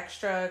the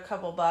extra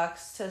couple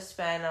bucks to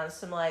spend on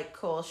some, like,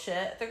 cool shit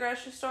at the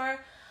grocery store,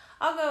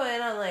 I'll go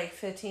in on, like,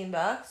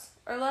 $15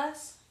 or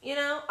less, you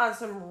know, on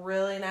some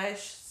really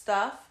nice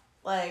stuff.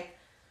 Like,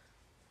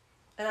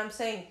 and I'm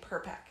saying per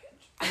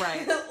package.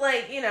 Right.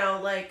 Like, you know,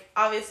 like,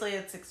 obviously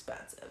it's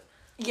expensive.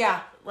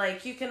 Yeah.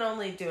 Like, you can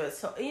only do it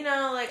so, you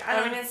know, like,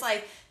 I mean, it's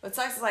like, what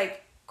sucks is,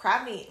 like,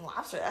 crab meat and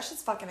lobster. That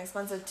shit's fucking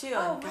expensive, too.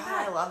 Oh, and God,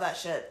 I love that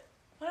shit.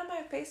 One of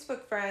my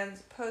Facebook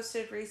friends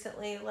posted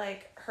recently,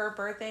 like, her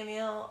birthday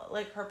meal,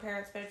 like, her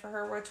parents made for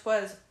her, which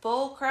was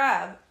full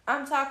crab.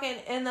 I'm talking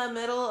in the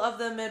middle of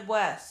the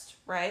Midwest,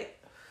 right?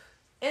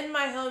 In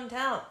my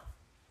hometown.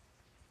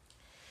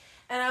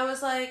 And I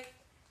was like,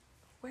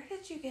 where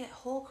did you get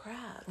whole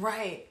crab?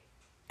 Right.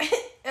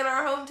 In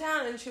our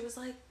hometown. And she was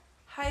like,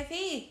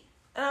 Hy-Vee.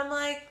 And I'm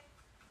like,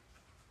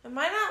 am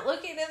I not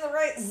looking in the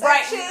right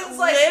sections? Right.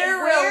 Like,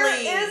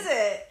 literally. where is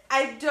it?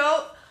 I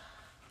don't...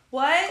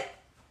 What?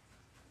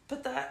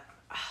 But that...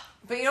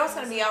 But you know what's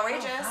going to be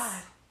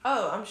outrageous?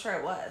 Oh, I'm sure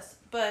it was.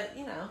 But,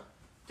 you know,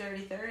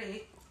 Dirty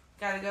 30.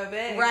 Gotta go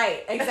big.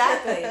 Right,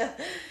 exactly.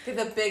 Get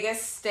the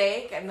biggest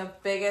steak and the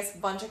biggest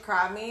bunch of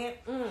crab meat.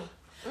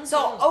 Mm-hmm.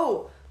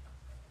 So,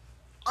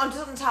 on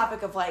just on the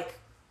topic of, like,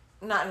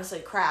 not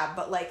necessarily crab,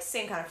 but, like,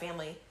 same kind of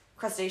family,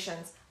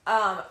 crustaceans,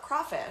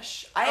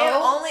 crawfish. I've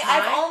only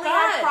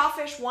had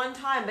crawfish one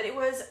time, but it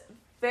was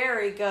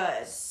very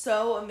good.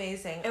 So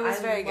amazing. It was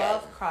very good. I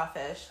love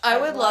crawfish. I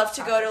would love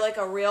to go to, like,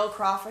 a real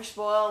crawfish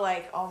boil.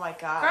 Like, oh, my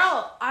gosh.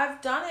 Girl,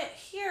 I've done it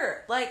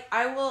here. Like,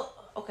 I will...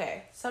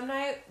 Okay, some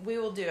night we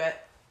will do it.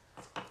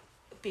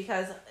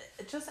 Because,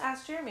 just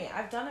ask Jeremy.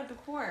 I've done it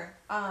before.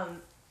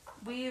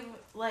 We've,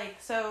 like...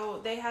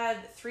 So, they had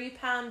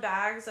 3-pound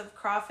bags of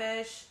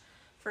crawfish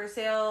for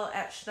sale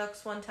at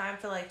Schnucks one time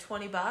for, like,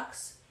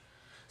 $20.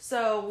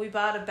 So we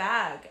bought a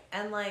bag,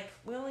 and, like,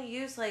 we only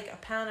used, like,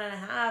 1.5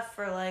 pounds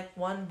for, like,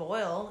 one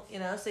boil, you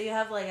know? So you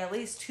have, like, at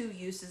least 2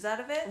 uses out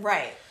of it.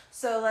 Right.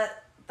 So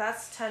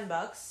that's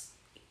 $10,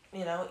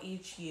 you know,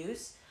 each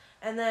use.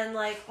 And then,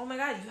 like, oh my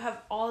God, you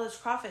have all this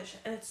crawfish,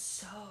 and it's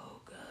so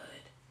good.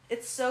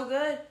 It's so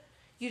good.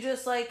 You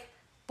just, like,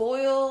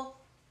 boil,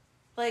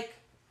 like,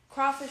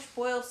 crawfish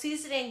boil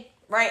seasoning.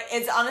 Right.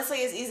 It's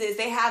honestly as easy as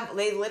they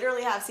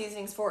literally have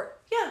seasonings for it.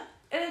 Yeah.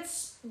 And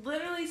it's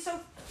literally so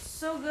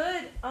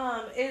good.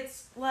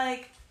 It's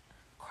like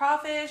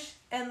crawfish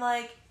and,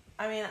 like,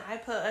 I mean, I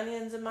put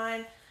onions in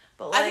mine,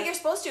 But like, I think you're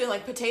supposed to,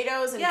 like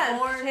potatoes and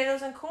corn.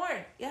 Potatoes and corn.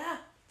 Yeah.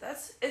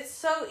 It's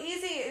so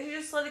easy, and you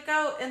just let it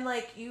go, and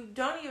like you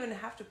don't even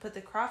have to put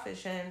the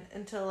crawfish in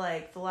until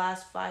like the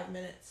last 5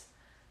 minutes,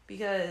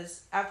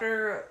 because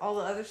after all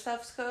the other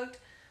stuff's cooked,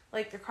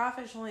 like the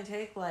crawfish only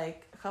take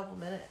like a couple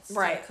minutes.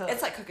 Right. To cook,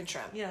 It's like cooking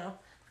shrimp. you know,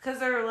 because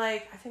they're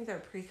like, I think they're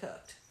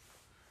pre-cooked.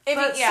 If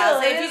But you, yeah,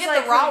 still, if it you is get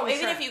like the raw, cooking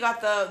even shrimp. if you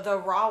got the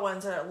raw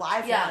ones or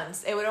live Yeah.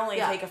 ones, it would only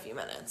Yeah. take a few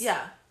minutes.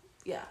 Yeah.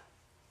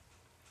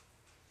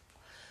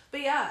 But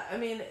yeah, I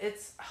mean,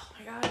 it's, oh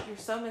my god, you're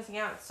so missing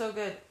out. It's so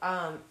good.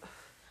 I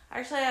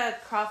actually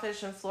had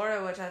crawfish in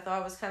Florida, which I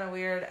thought was kind of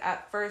weird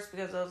at first,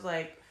 because I was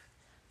like,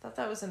 I thought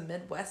that was a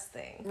Midwest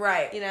thing.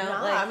 Right. You know, no,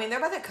 like, I mean, they're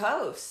by the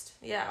coast.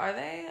 Yeah, are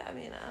they? I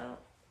mean, I don't.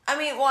 I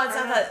mean, well, it's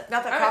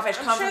not that crawfish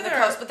come sure from the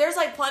there coast, are- but there's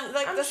like plenty,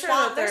 like I'm the sure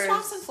swamp. that There's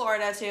swamps in there's-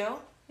 Florida too.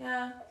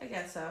 Yeah, I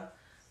guess so.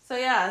 So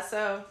yeah,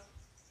 so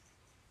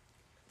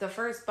the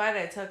first bite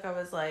I took, I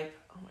was like,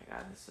 oh my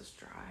god, this is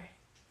dry.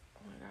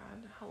 Oh my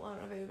god, how long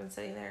have they been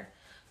sitting there?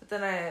 But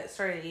then I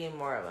started eating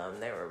more of them.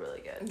 They were really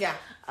good. Yeah.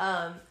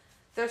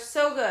 They're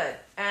so good,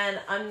 and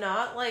I'm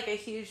not like a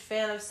huge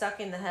fan of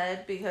sucking the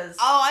head, because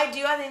Oh, I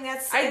do. I think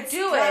it's got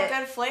it.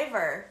 good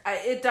flavor.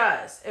 It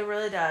does. It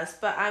really does.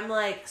 But I'm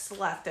like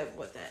selective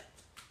with it.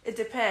 It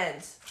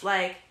depends.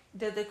 Like,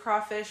 did the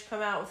crawfish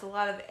come out with a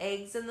lot of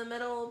eggs in the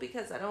middle?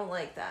 Because I don't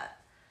like that.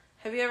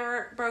 Have you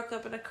ever broke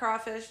up in a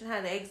crawfish and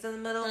had eggs in the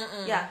middle?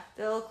 Mm-mm. Yeah,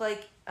 they look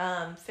like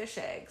fish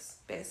eggs,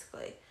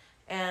 basically.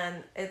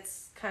 And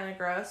it's kind of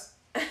gross.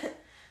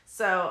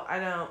 So I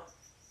don't.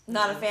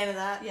 Not a fan of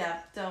that.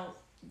 Yeah, don't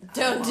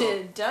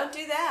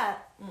do that.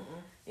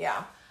 Mm-mm.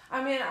 Yeah.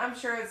 I mean, I'm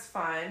sure it's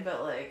fine,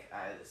 but like,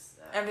 I just.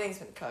 Everything's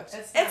been cooked.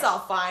 It's It's not- all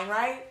fine,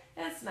 right?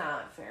 It's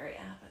not very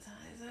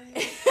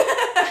appetizing.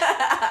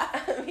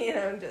 I mean,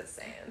 I'm just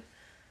saying.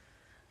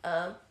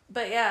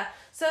 But yeah,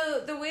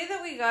 so the way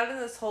that we got in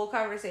this whole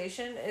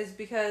conversation is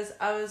because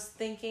I was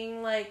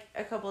thinking like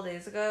a couple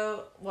days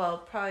ago, well,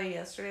 probably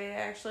yesterday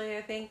actually,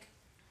 I think.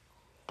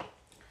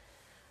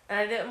 And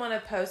I didn't want to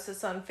post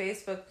this on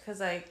Facebook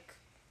because I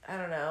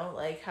don't know,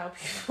 like how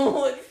people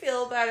would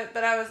feel about it,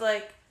 but I was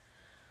like,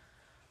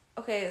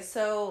 okay,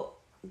 so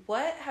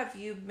what have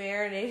you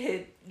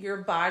marinated your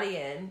body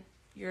in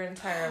your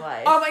entire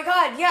life? Oh my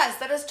god, yes,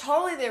 that is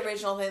totally the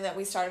original thing that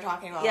we started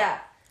talking about. Yeah.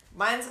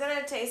 Mine's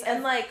gonna taste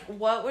And like,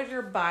 what would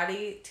your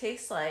body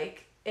taste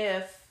like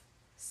if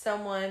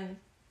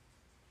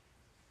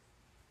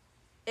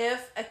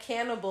a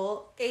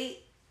cannibal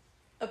ate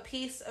a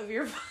piece of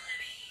your body?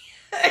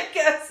 I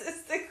guess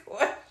is the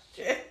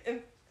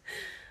question.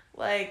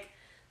 Like,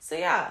 so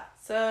yeah,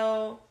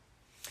 so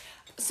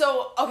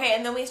okay,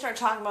 and then we start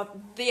talking about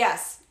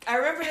yes. I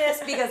remember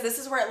this because this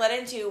is where it led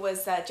into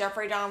was that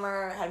Jeffrey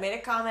Dahmer had made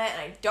a comment,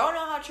 and I don't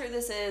know how true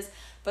this is,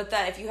 but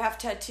that if you have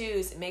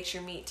tattoos, it makes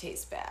your meat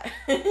taste bad.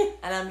 And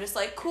I'm just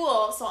like,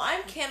 cool, so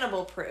I'm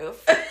cannibal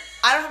proof.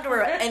 I don't have to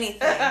worry about anything.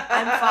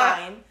 I'm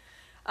fine.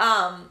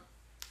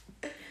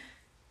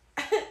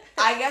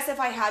 I guess if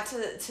I had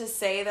to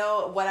say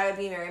though what I would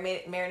be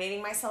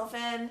marinating myself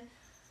in,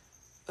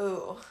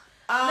 ooh.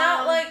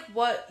 not like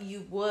what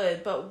you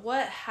would, but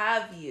what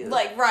have you?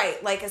 Like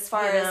right, like as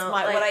far as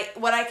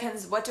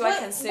what do I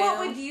consume? What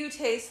would you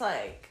taste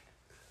like?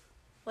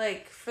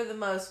 Like for the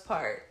most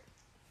part.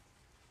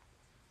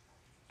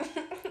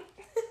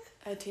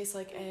 It tastes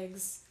like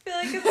eggs. I feel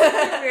like it's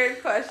like a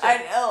weird question. I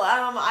know.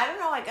 I don't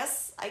know. I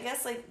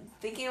guess like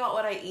thinking about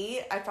what I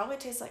eat, I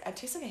taste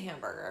like a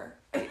hamburger.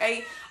 All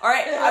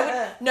right. I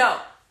would no.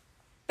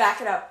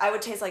 Back it up. I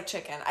would taste like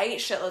chicken. I eat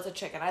shitloads of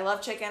chicken. I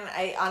love chicken.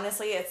 I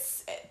honestly,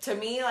 it's to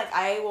me like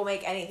I will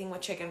make anything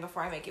with chicken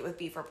before I make it with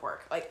beef or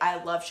pork. Like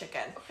I love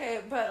chicken. Okay,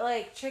 but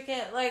like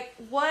chicken, like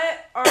what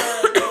are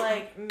the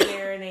like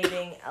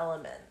marinating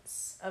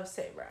elements of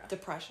Sabra?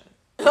 Depression.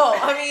 Oh,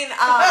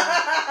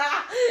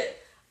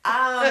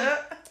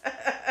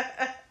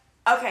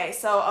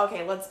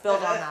 okay, let's build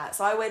on that.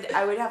 So I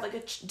would have like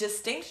a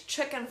distinct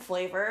chicken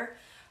flavor,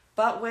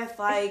 but with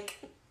like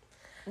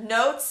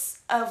notes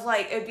of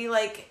like it'd be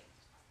like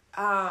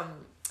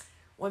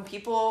when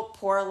people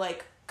pour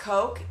like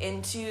Coke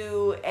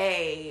into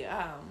a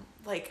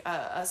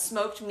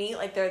smoked meat,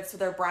 like they're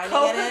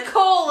brining it in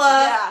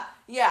Coca-Cola.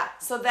 Yeah.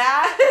 So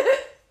that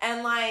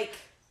and like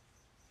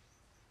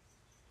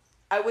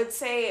I would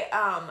say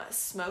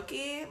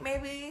smoky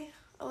maybe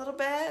a little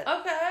bit.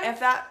 Okay. If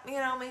that,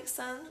 makes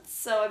sense.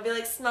 So it'd be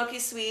like smoky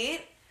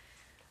sweet.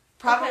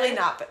 Probably Okay.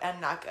 not, but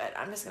not good.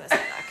 I'm just gonna say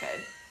not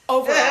good.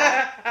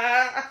 Overall.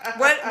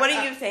 What do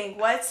you think?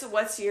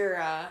 What's your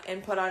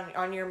input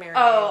on your marinade?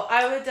 Oh,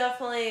 I would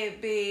definitely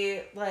be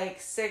like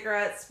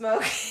cigarette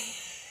smoke.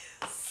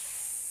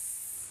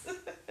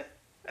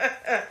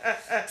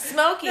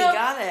 Smoky, No,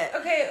 got it.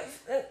 Okay,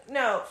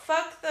 no,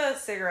 fuck the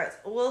cigarettes.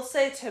 We'll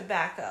say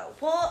tobacco.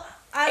 Well,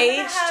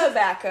 Aged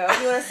tobacco.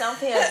 You want to sound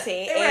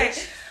fancy? Right.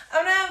 Aged.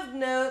 I'm gonna have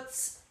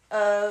notes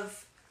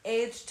of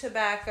aged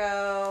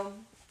tobacco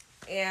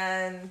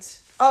and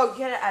Oh, you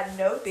gotta add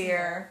notes.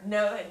 Beer.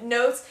 No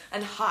notes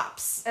and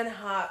hops.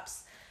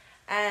 hops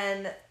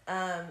and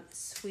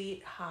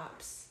sweet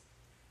hops.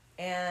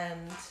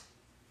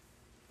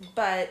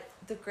 But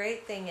the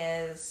great thing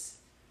is,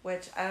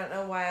 which I don't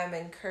know why I'm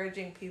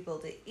encouraging people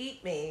to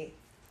eat me,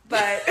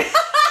 but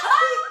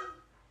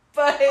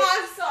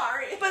I'm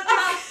sorry. But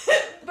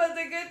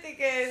the good thing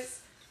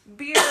is,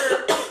 beer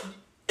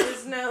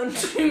is known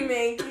to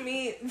make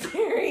meat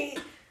very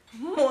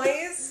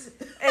moist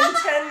and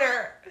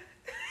tender.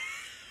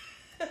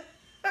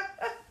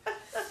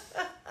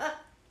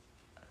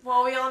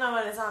 Well, we all know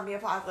in a zombie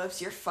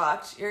apocalypse, you're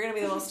fucked. You're gonna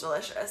be the most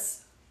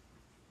delicious.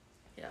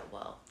 Yeah,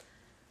 well,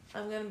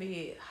 I'm gonna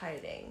be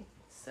hiding,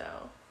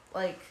 so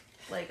like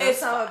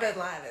It's Osama bin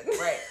Laden,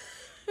 Right.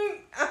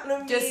 I'm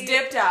gonna Just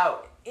dipped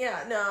out.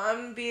 Yeah, no,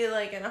 I'm gonna be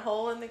like in a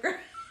hole in the ground.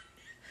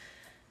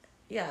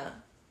 Yeah,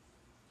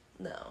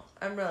 no,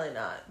 I'm really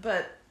not.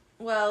 But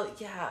well,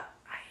 yeah,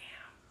 I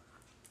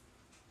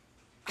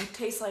am. It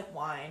tastes like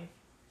wine.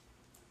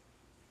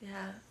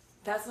 Yeah,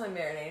 That's my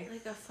marinade.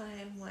 like a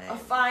fine wine.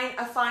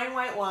 A fine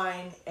white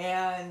wine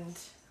and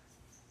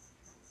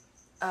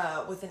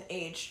with an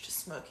aged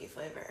smoky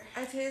flavor.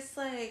 I taste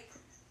like.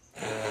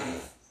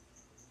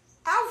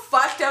 How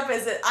fucked up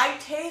is it? I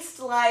taste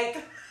like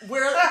you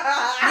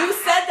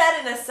said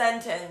that in a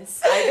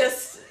sentence. I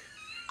just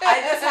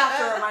have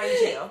to remind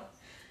you.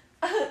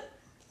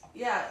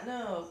 Yeah,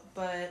 no,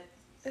 but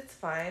it's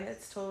fine.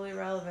 It's totally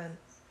relevant.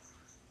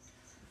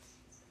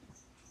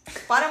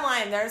 Bottom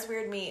line, there's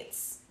weird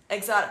meats.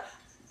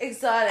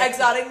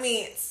 Exotic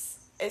meats.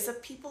 Is a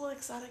people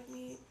exotic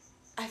meat?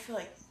 I feel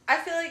like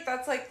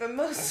that's like the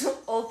most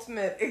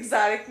ultimate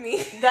exotic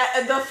meat.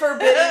 that the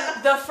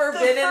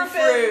forbidden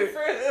fruit.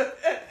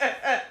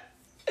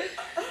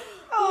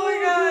 Oh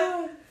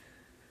my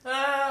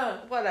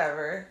god.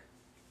 Whatever.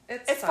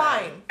 It's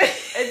fine.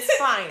 It's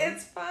fine.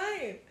 It's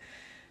fine.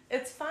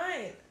 It's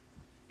fine.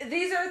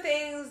 These are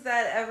things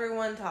that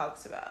everyone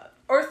talks about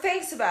or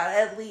thinks about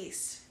at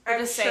least. We're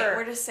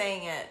just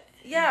saying it.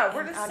 Yeah,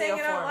 we're just audio saying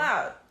it out form.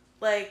 loud.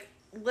 Like,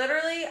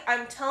 literally,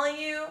 I'm telling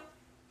you,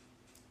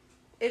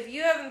 if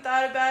you haven't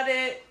thought about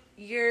it,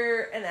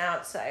 you're an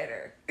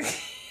outsider.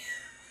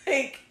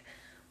 Like,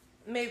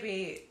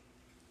 maybe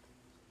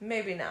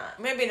not.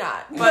 Maybe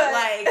not. But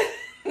like,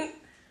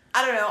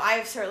 I don't know.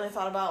 I've certainly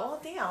thought about, well,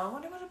 damn, I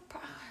wonder what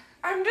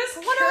I'm just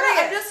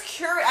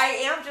I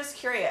am just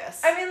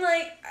curious. I mean,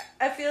 like,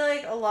 I feel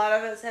like a lot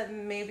of us have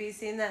maybe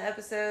seen that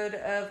episode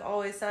of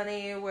Always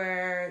Sunny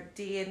where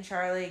Dee and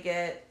Charlie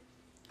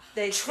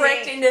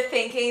tricked into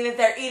thinking that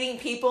they're eating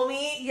people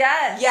meat?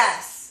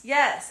 Yes.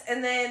 Yes.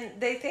 And then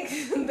they think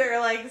they're,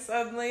 like,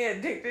 suddenly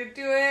addicted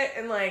to it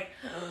and, like,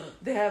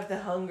 they have the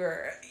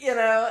hunger, you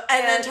know?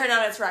 And then turn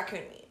out it's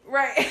raccoon meat.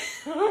 Right.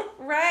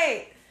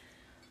 Right.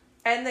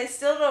 And they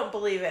still don't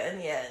believe it in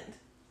the end.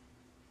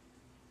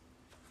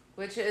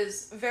 Which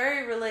is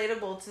very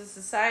relatable to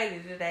society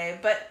today.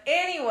 But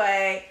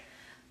anyway,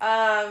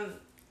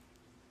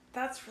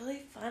 that's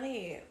really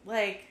funny.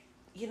 Like,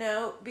 you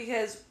know,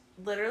 because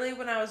literally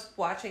when I was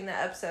watching the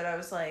episode, I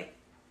was like,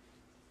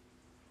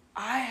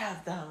 I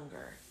have the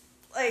hunger.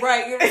 Like,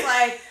 right, you're just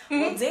like,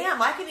 well,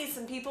 damn, I could eat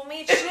some people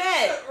meat shit.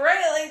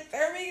 Right, like,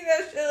 they're making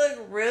that shit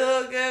look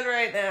real good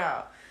right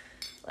now.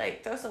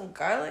 Like, throw some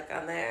garlic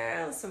on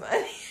there and some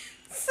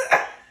onions.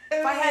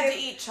 If I had to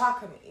eat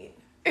chocolate meat.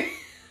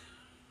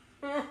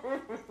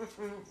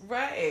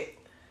 Right.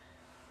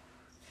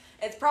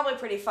 It's probably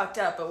pretty fucked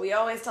up, but we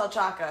always tell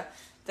Chaka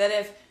that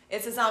if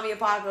it's a zombie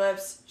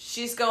apocalypse,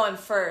 she's going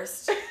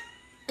first.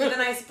 With a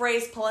nice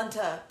braised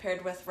polenta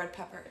paired with red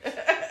pepper.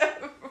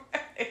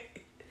 Right.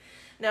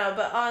 No,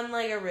 but on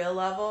like a real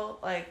level,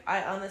 like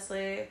I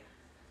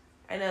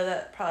know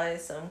that probably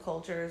some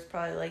cultures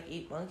probably like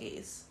eat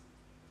monkeys.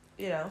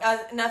 You know,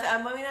 nothing. I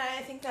mean,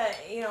 I think that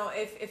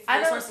if I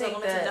don't resources are think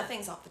limited, that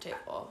nothing's off the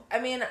table. I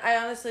mean, I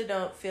honestly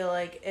don't feel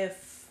like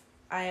if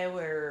I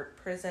were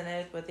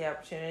presented with the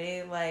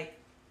opportunity, like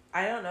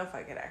I don't know if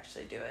I could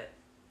actually do it.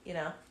 You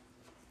know,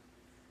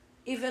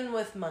 even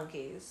with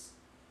monkeys,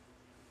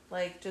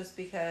 like just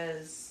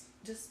because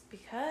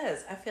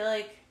I feel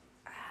like.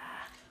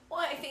 Well,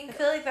 I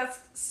feel like that's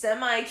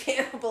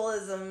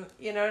semi-cannibalism,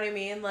 you know what I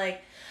mean?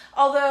 Like,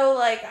 although,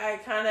 like, I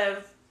kind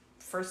of,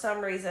 for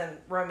some reason,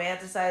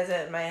 romanticize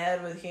it in my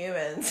head with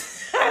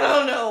humans. I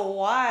don't know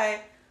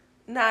why.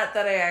 Not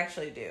that I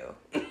actually do.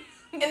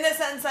 In the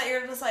sense that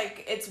you're just,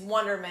 like, it's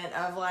wonderment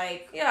of,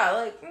 like... Yeah,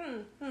 like,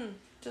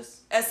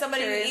 just as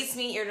somebody curious. who eats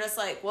meat, you're just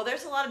like, well,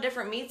 there's a lot of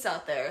different meats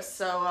out there,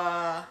 so,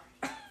 I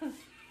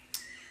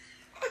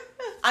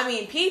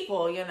mean,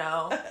 people, you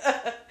know...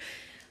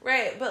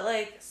 Right, but,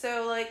 like,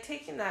 so, like,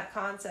 taking that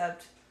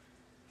concept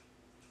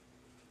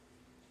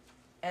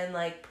and,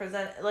 like,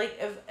 present, like,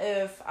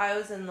 if I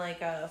was in,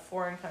 like, a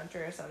foreign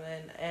country or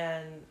something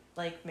and,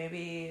 like,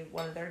 maybe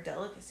one of their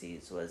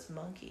delicacies was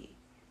monkey,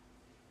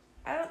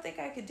 I don't think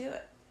I could do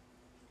it.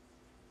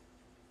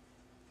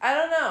 I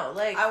don't know,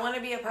 like... I want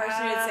to be a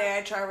person who'd say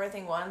I try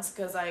everything once,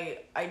 because I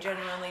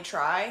genuinely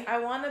try. I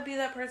want to be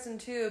that person,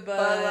 too,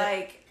 but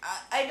like,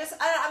 I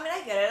mean,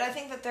 I get it. I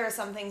think that there are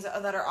some things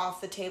that are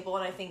off the table,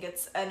 and I think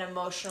it's an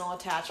emotional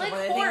attachment.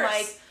 Like I think,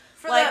 horse,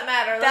 for that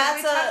matter. Like,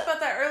 we talked about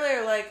that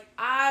earlier. Like,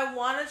 I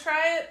want to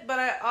try it, but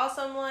I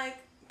also am like,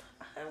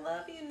 I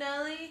love you,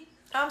 Nelly.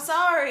 I'm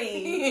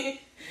sorry.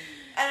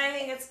 And I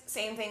think it's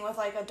same thing with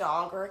like a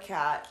dog or a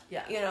cat.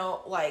 Yeah. You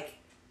know, like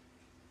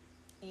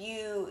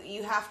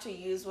you have to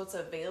use what's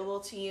available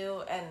to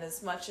you, and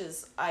as much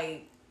as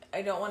I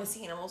don't want to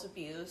see animals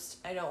abused,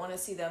 I don't want to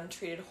see them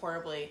treated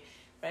horribly,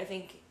 but I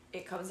think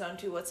it comes down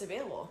to what's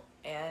available.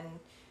 And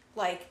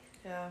like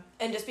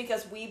and just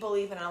because we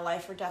believe in a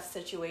life or death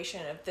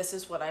situation, if this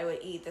is what I would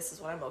eat, this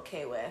is what I'm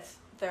okay with,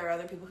 there are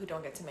other people who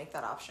don't get to make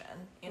that option,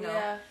 you know.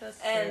 Yeah,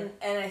 that's true.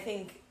 And I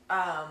think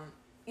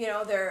you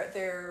know,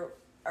 there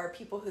are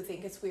people who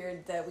think it's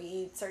weird that we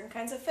eat certain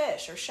kinds of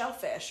fish or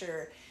shellfish,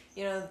 or,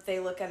 you know, they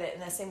look at it in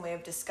the same way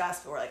of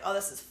disgust, but we're like, oh,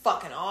 this is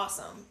fucking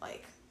awesome.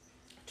 Like,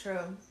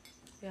 true.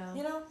 Yeah.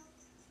 you know?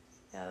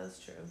 Yeah, that's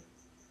true.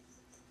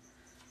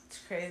 It's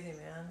crazy,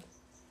 man.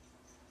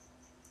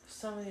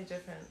 So many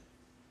different.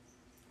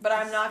 But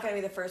I'm not going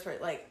to be the first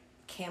person. Like,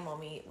 camel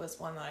meat was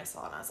one that I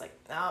saw, and I was like,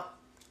 nope.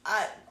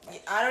 I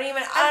don't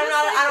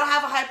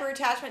have a hyper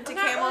attachment to I'm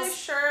not camels. really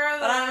sure,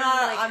 but I'm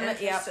not. like, I'm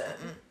interested.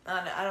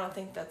 I don't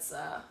think that's.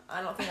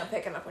 I don't think I'm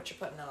picking up what you're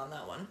putting out on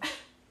that one.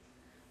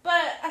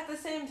 But at the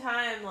same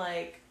time,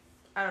 like,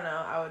 I don't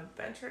know. I would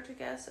venture to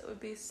guess it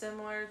would be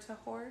similar to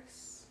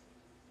horse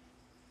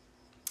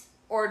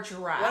or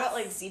giraffe. What about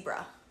like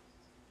zebra?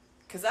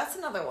 Because that's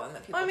another one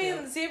that people.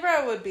 do.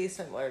 Zebra would be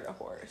similar to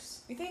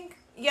horse. You think?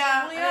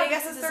 Yeah. Well, I mean, I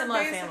guess it's a they're similar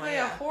basically family. a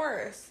Yeah.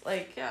 horse.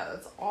 Like, yeah,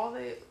 that's all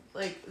they.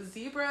 Like,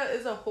 zebra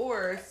is a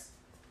horse.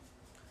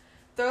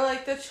 They're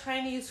like the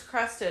Chinese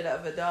crested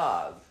of a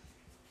dog.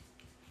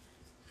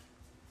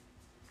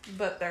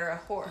 But they're a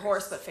horse.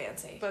 Horse, but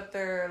fancy. But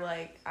they're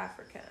like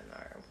African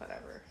or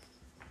whatever.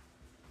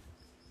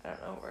 I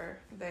don't know where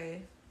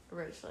they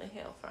originally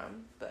hail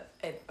from, but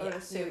I would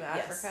assume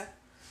Africa.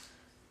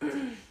 Yes.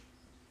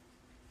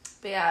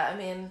 But yeah, I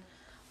mean,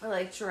 or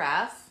like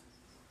giraffe.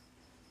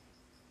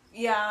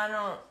 Yeah,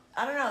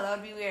 I don't know. That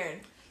would be weird.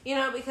 You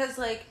know, because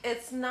like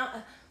it's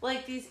not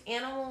like these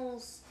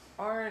animals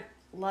aren't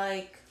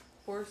like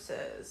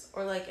horses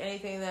or like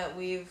anything that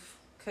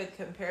could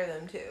compare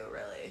them to,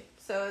 really.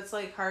 So it's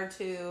like hard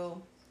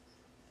to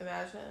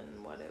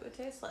imagine what it would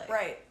taste like.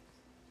 Right.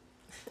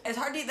 It's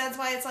hard to. That's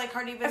why it's like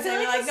hard to even I feel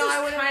say. like Like, no,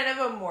 I wouldn't. kind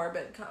of a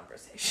morbid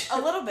conversation.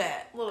 A little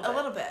bit. A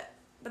little bit.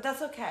 But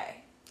that's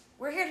okay.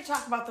 We're here to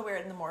talk about the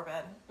weird and the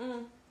morbid.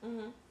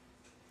 Mm-hmm.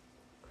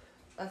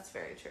 That's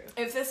very true.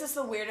 If this is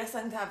the weirdest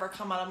thing to ever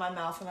come out of my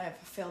mouth, then I have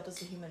failed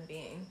as a human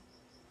being.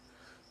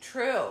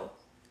 True.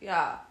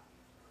 Yeah.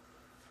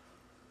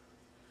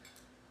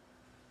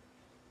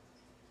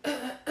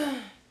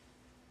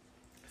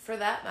 For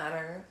that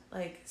matter,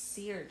 like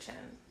sea urchin.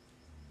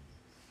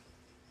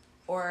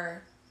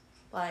 Or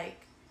like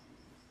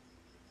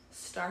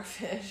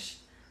starfish.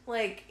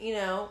 Like, you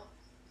know,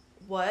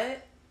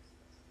 what?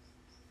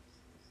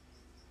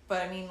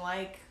 But I mean,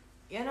 like,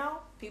 you know,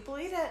 people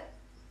eat it.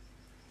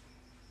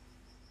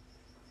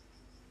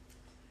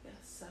 Yes,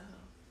 so.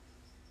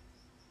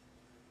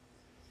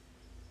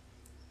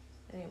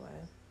 Anyway.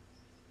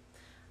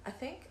 I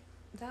think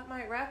that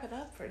might wrap it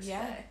up for today.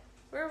 Yeah.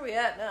 Where are we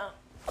at now?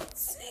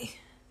 Let's see.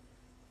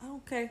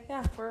 Okay,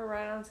 yeah, we're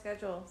right on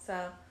schedule.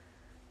 So,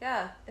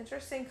 yeah,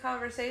 interesting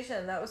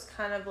conversation. That was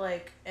kind of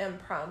like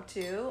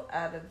impromptu,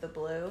 out of the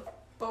blue.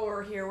 But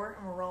we're here,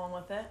 and we're rolling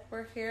with it.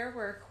 We're here,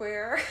 we're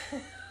queer.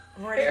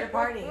 We're ready to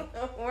party.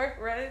 We're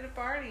ready to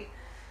party.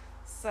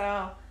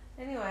 So,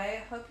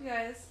 anyway, hope you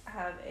guys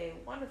have a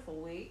wonderful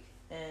week,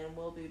 and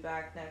we'll be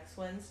back next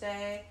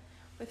Wednesday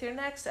with your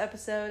next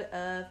episode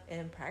of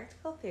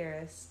Impractical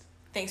Theorist.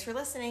 Thanks for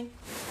listening.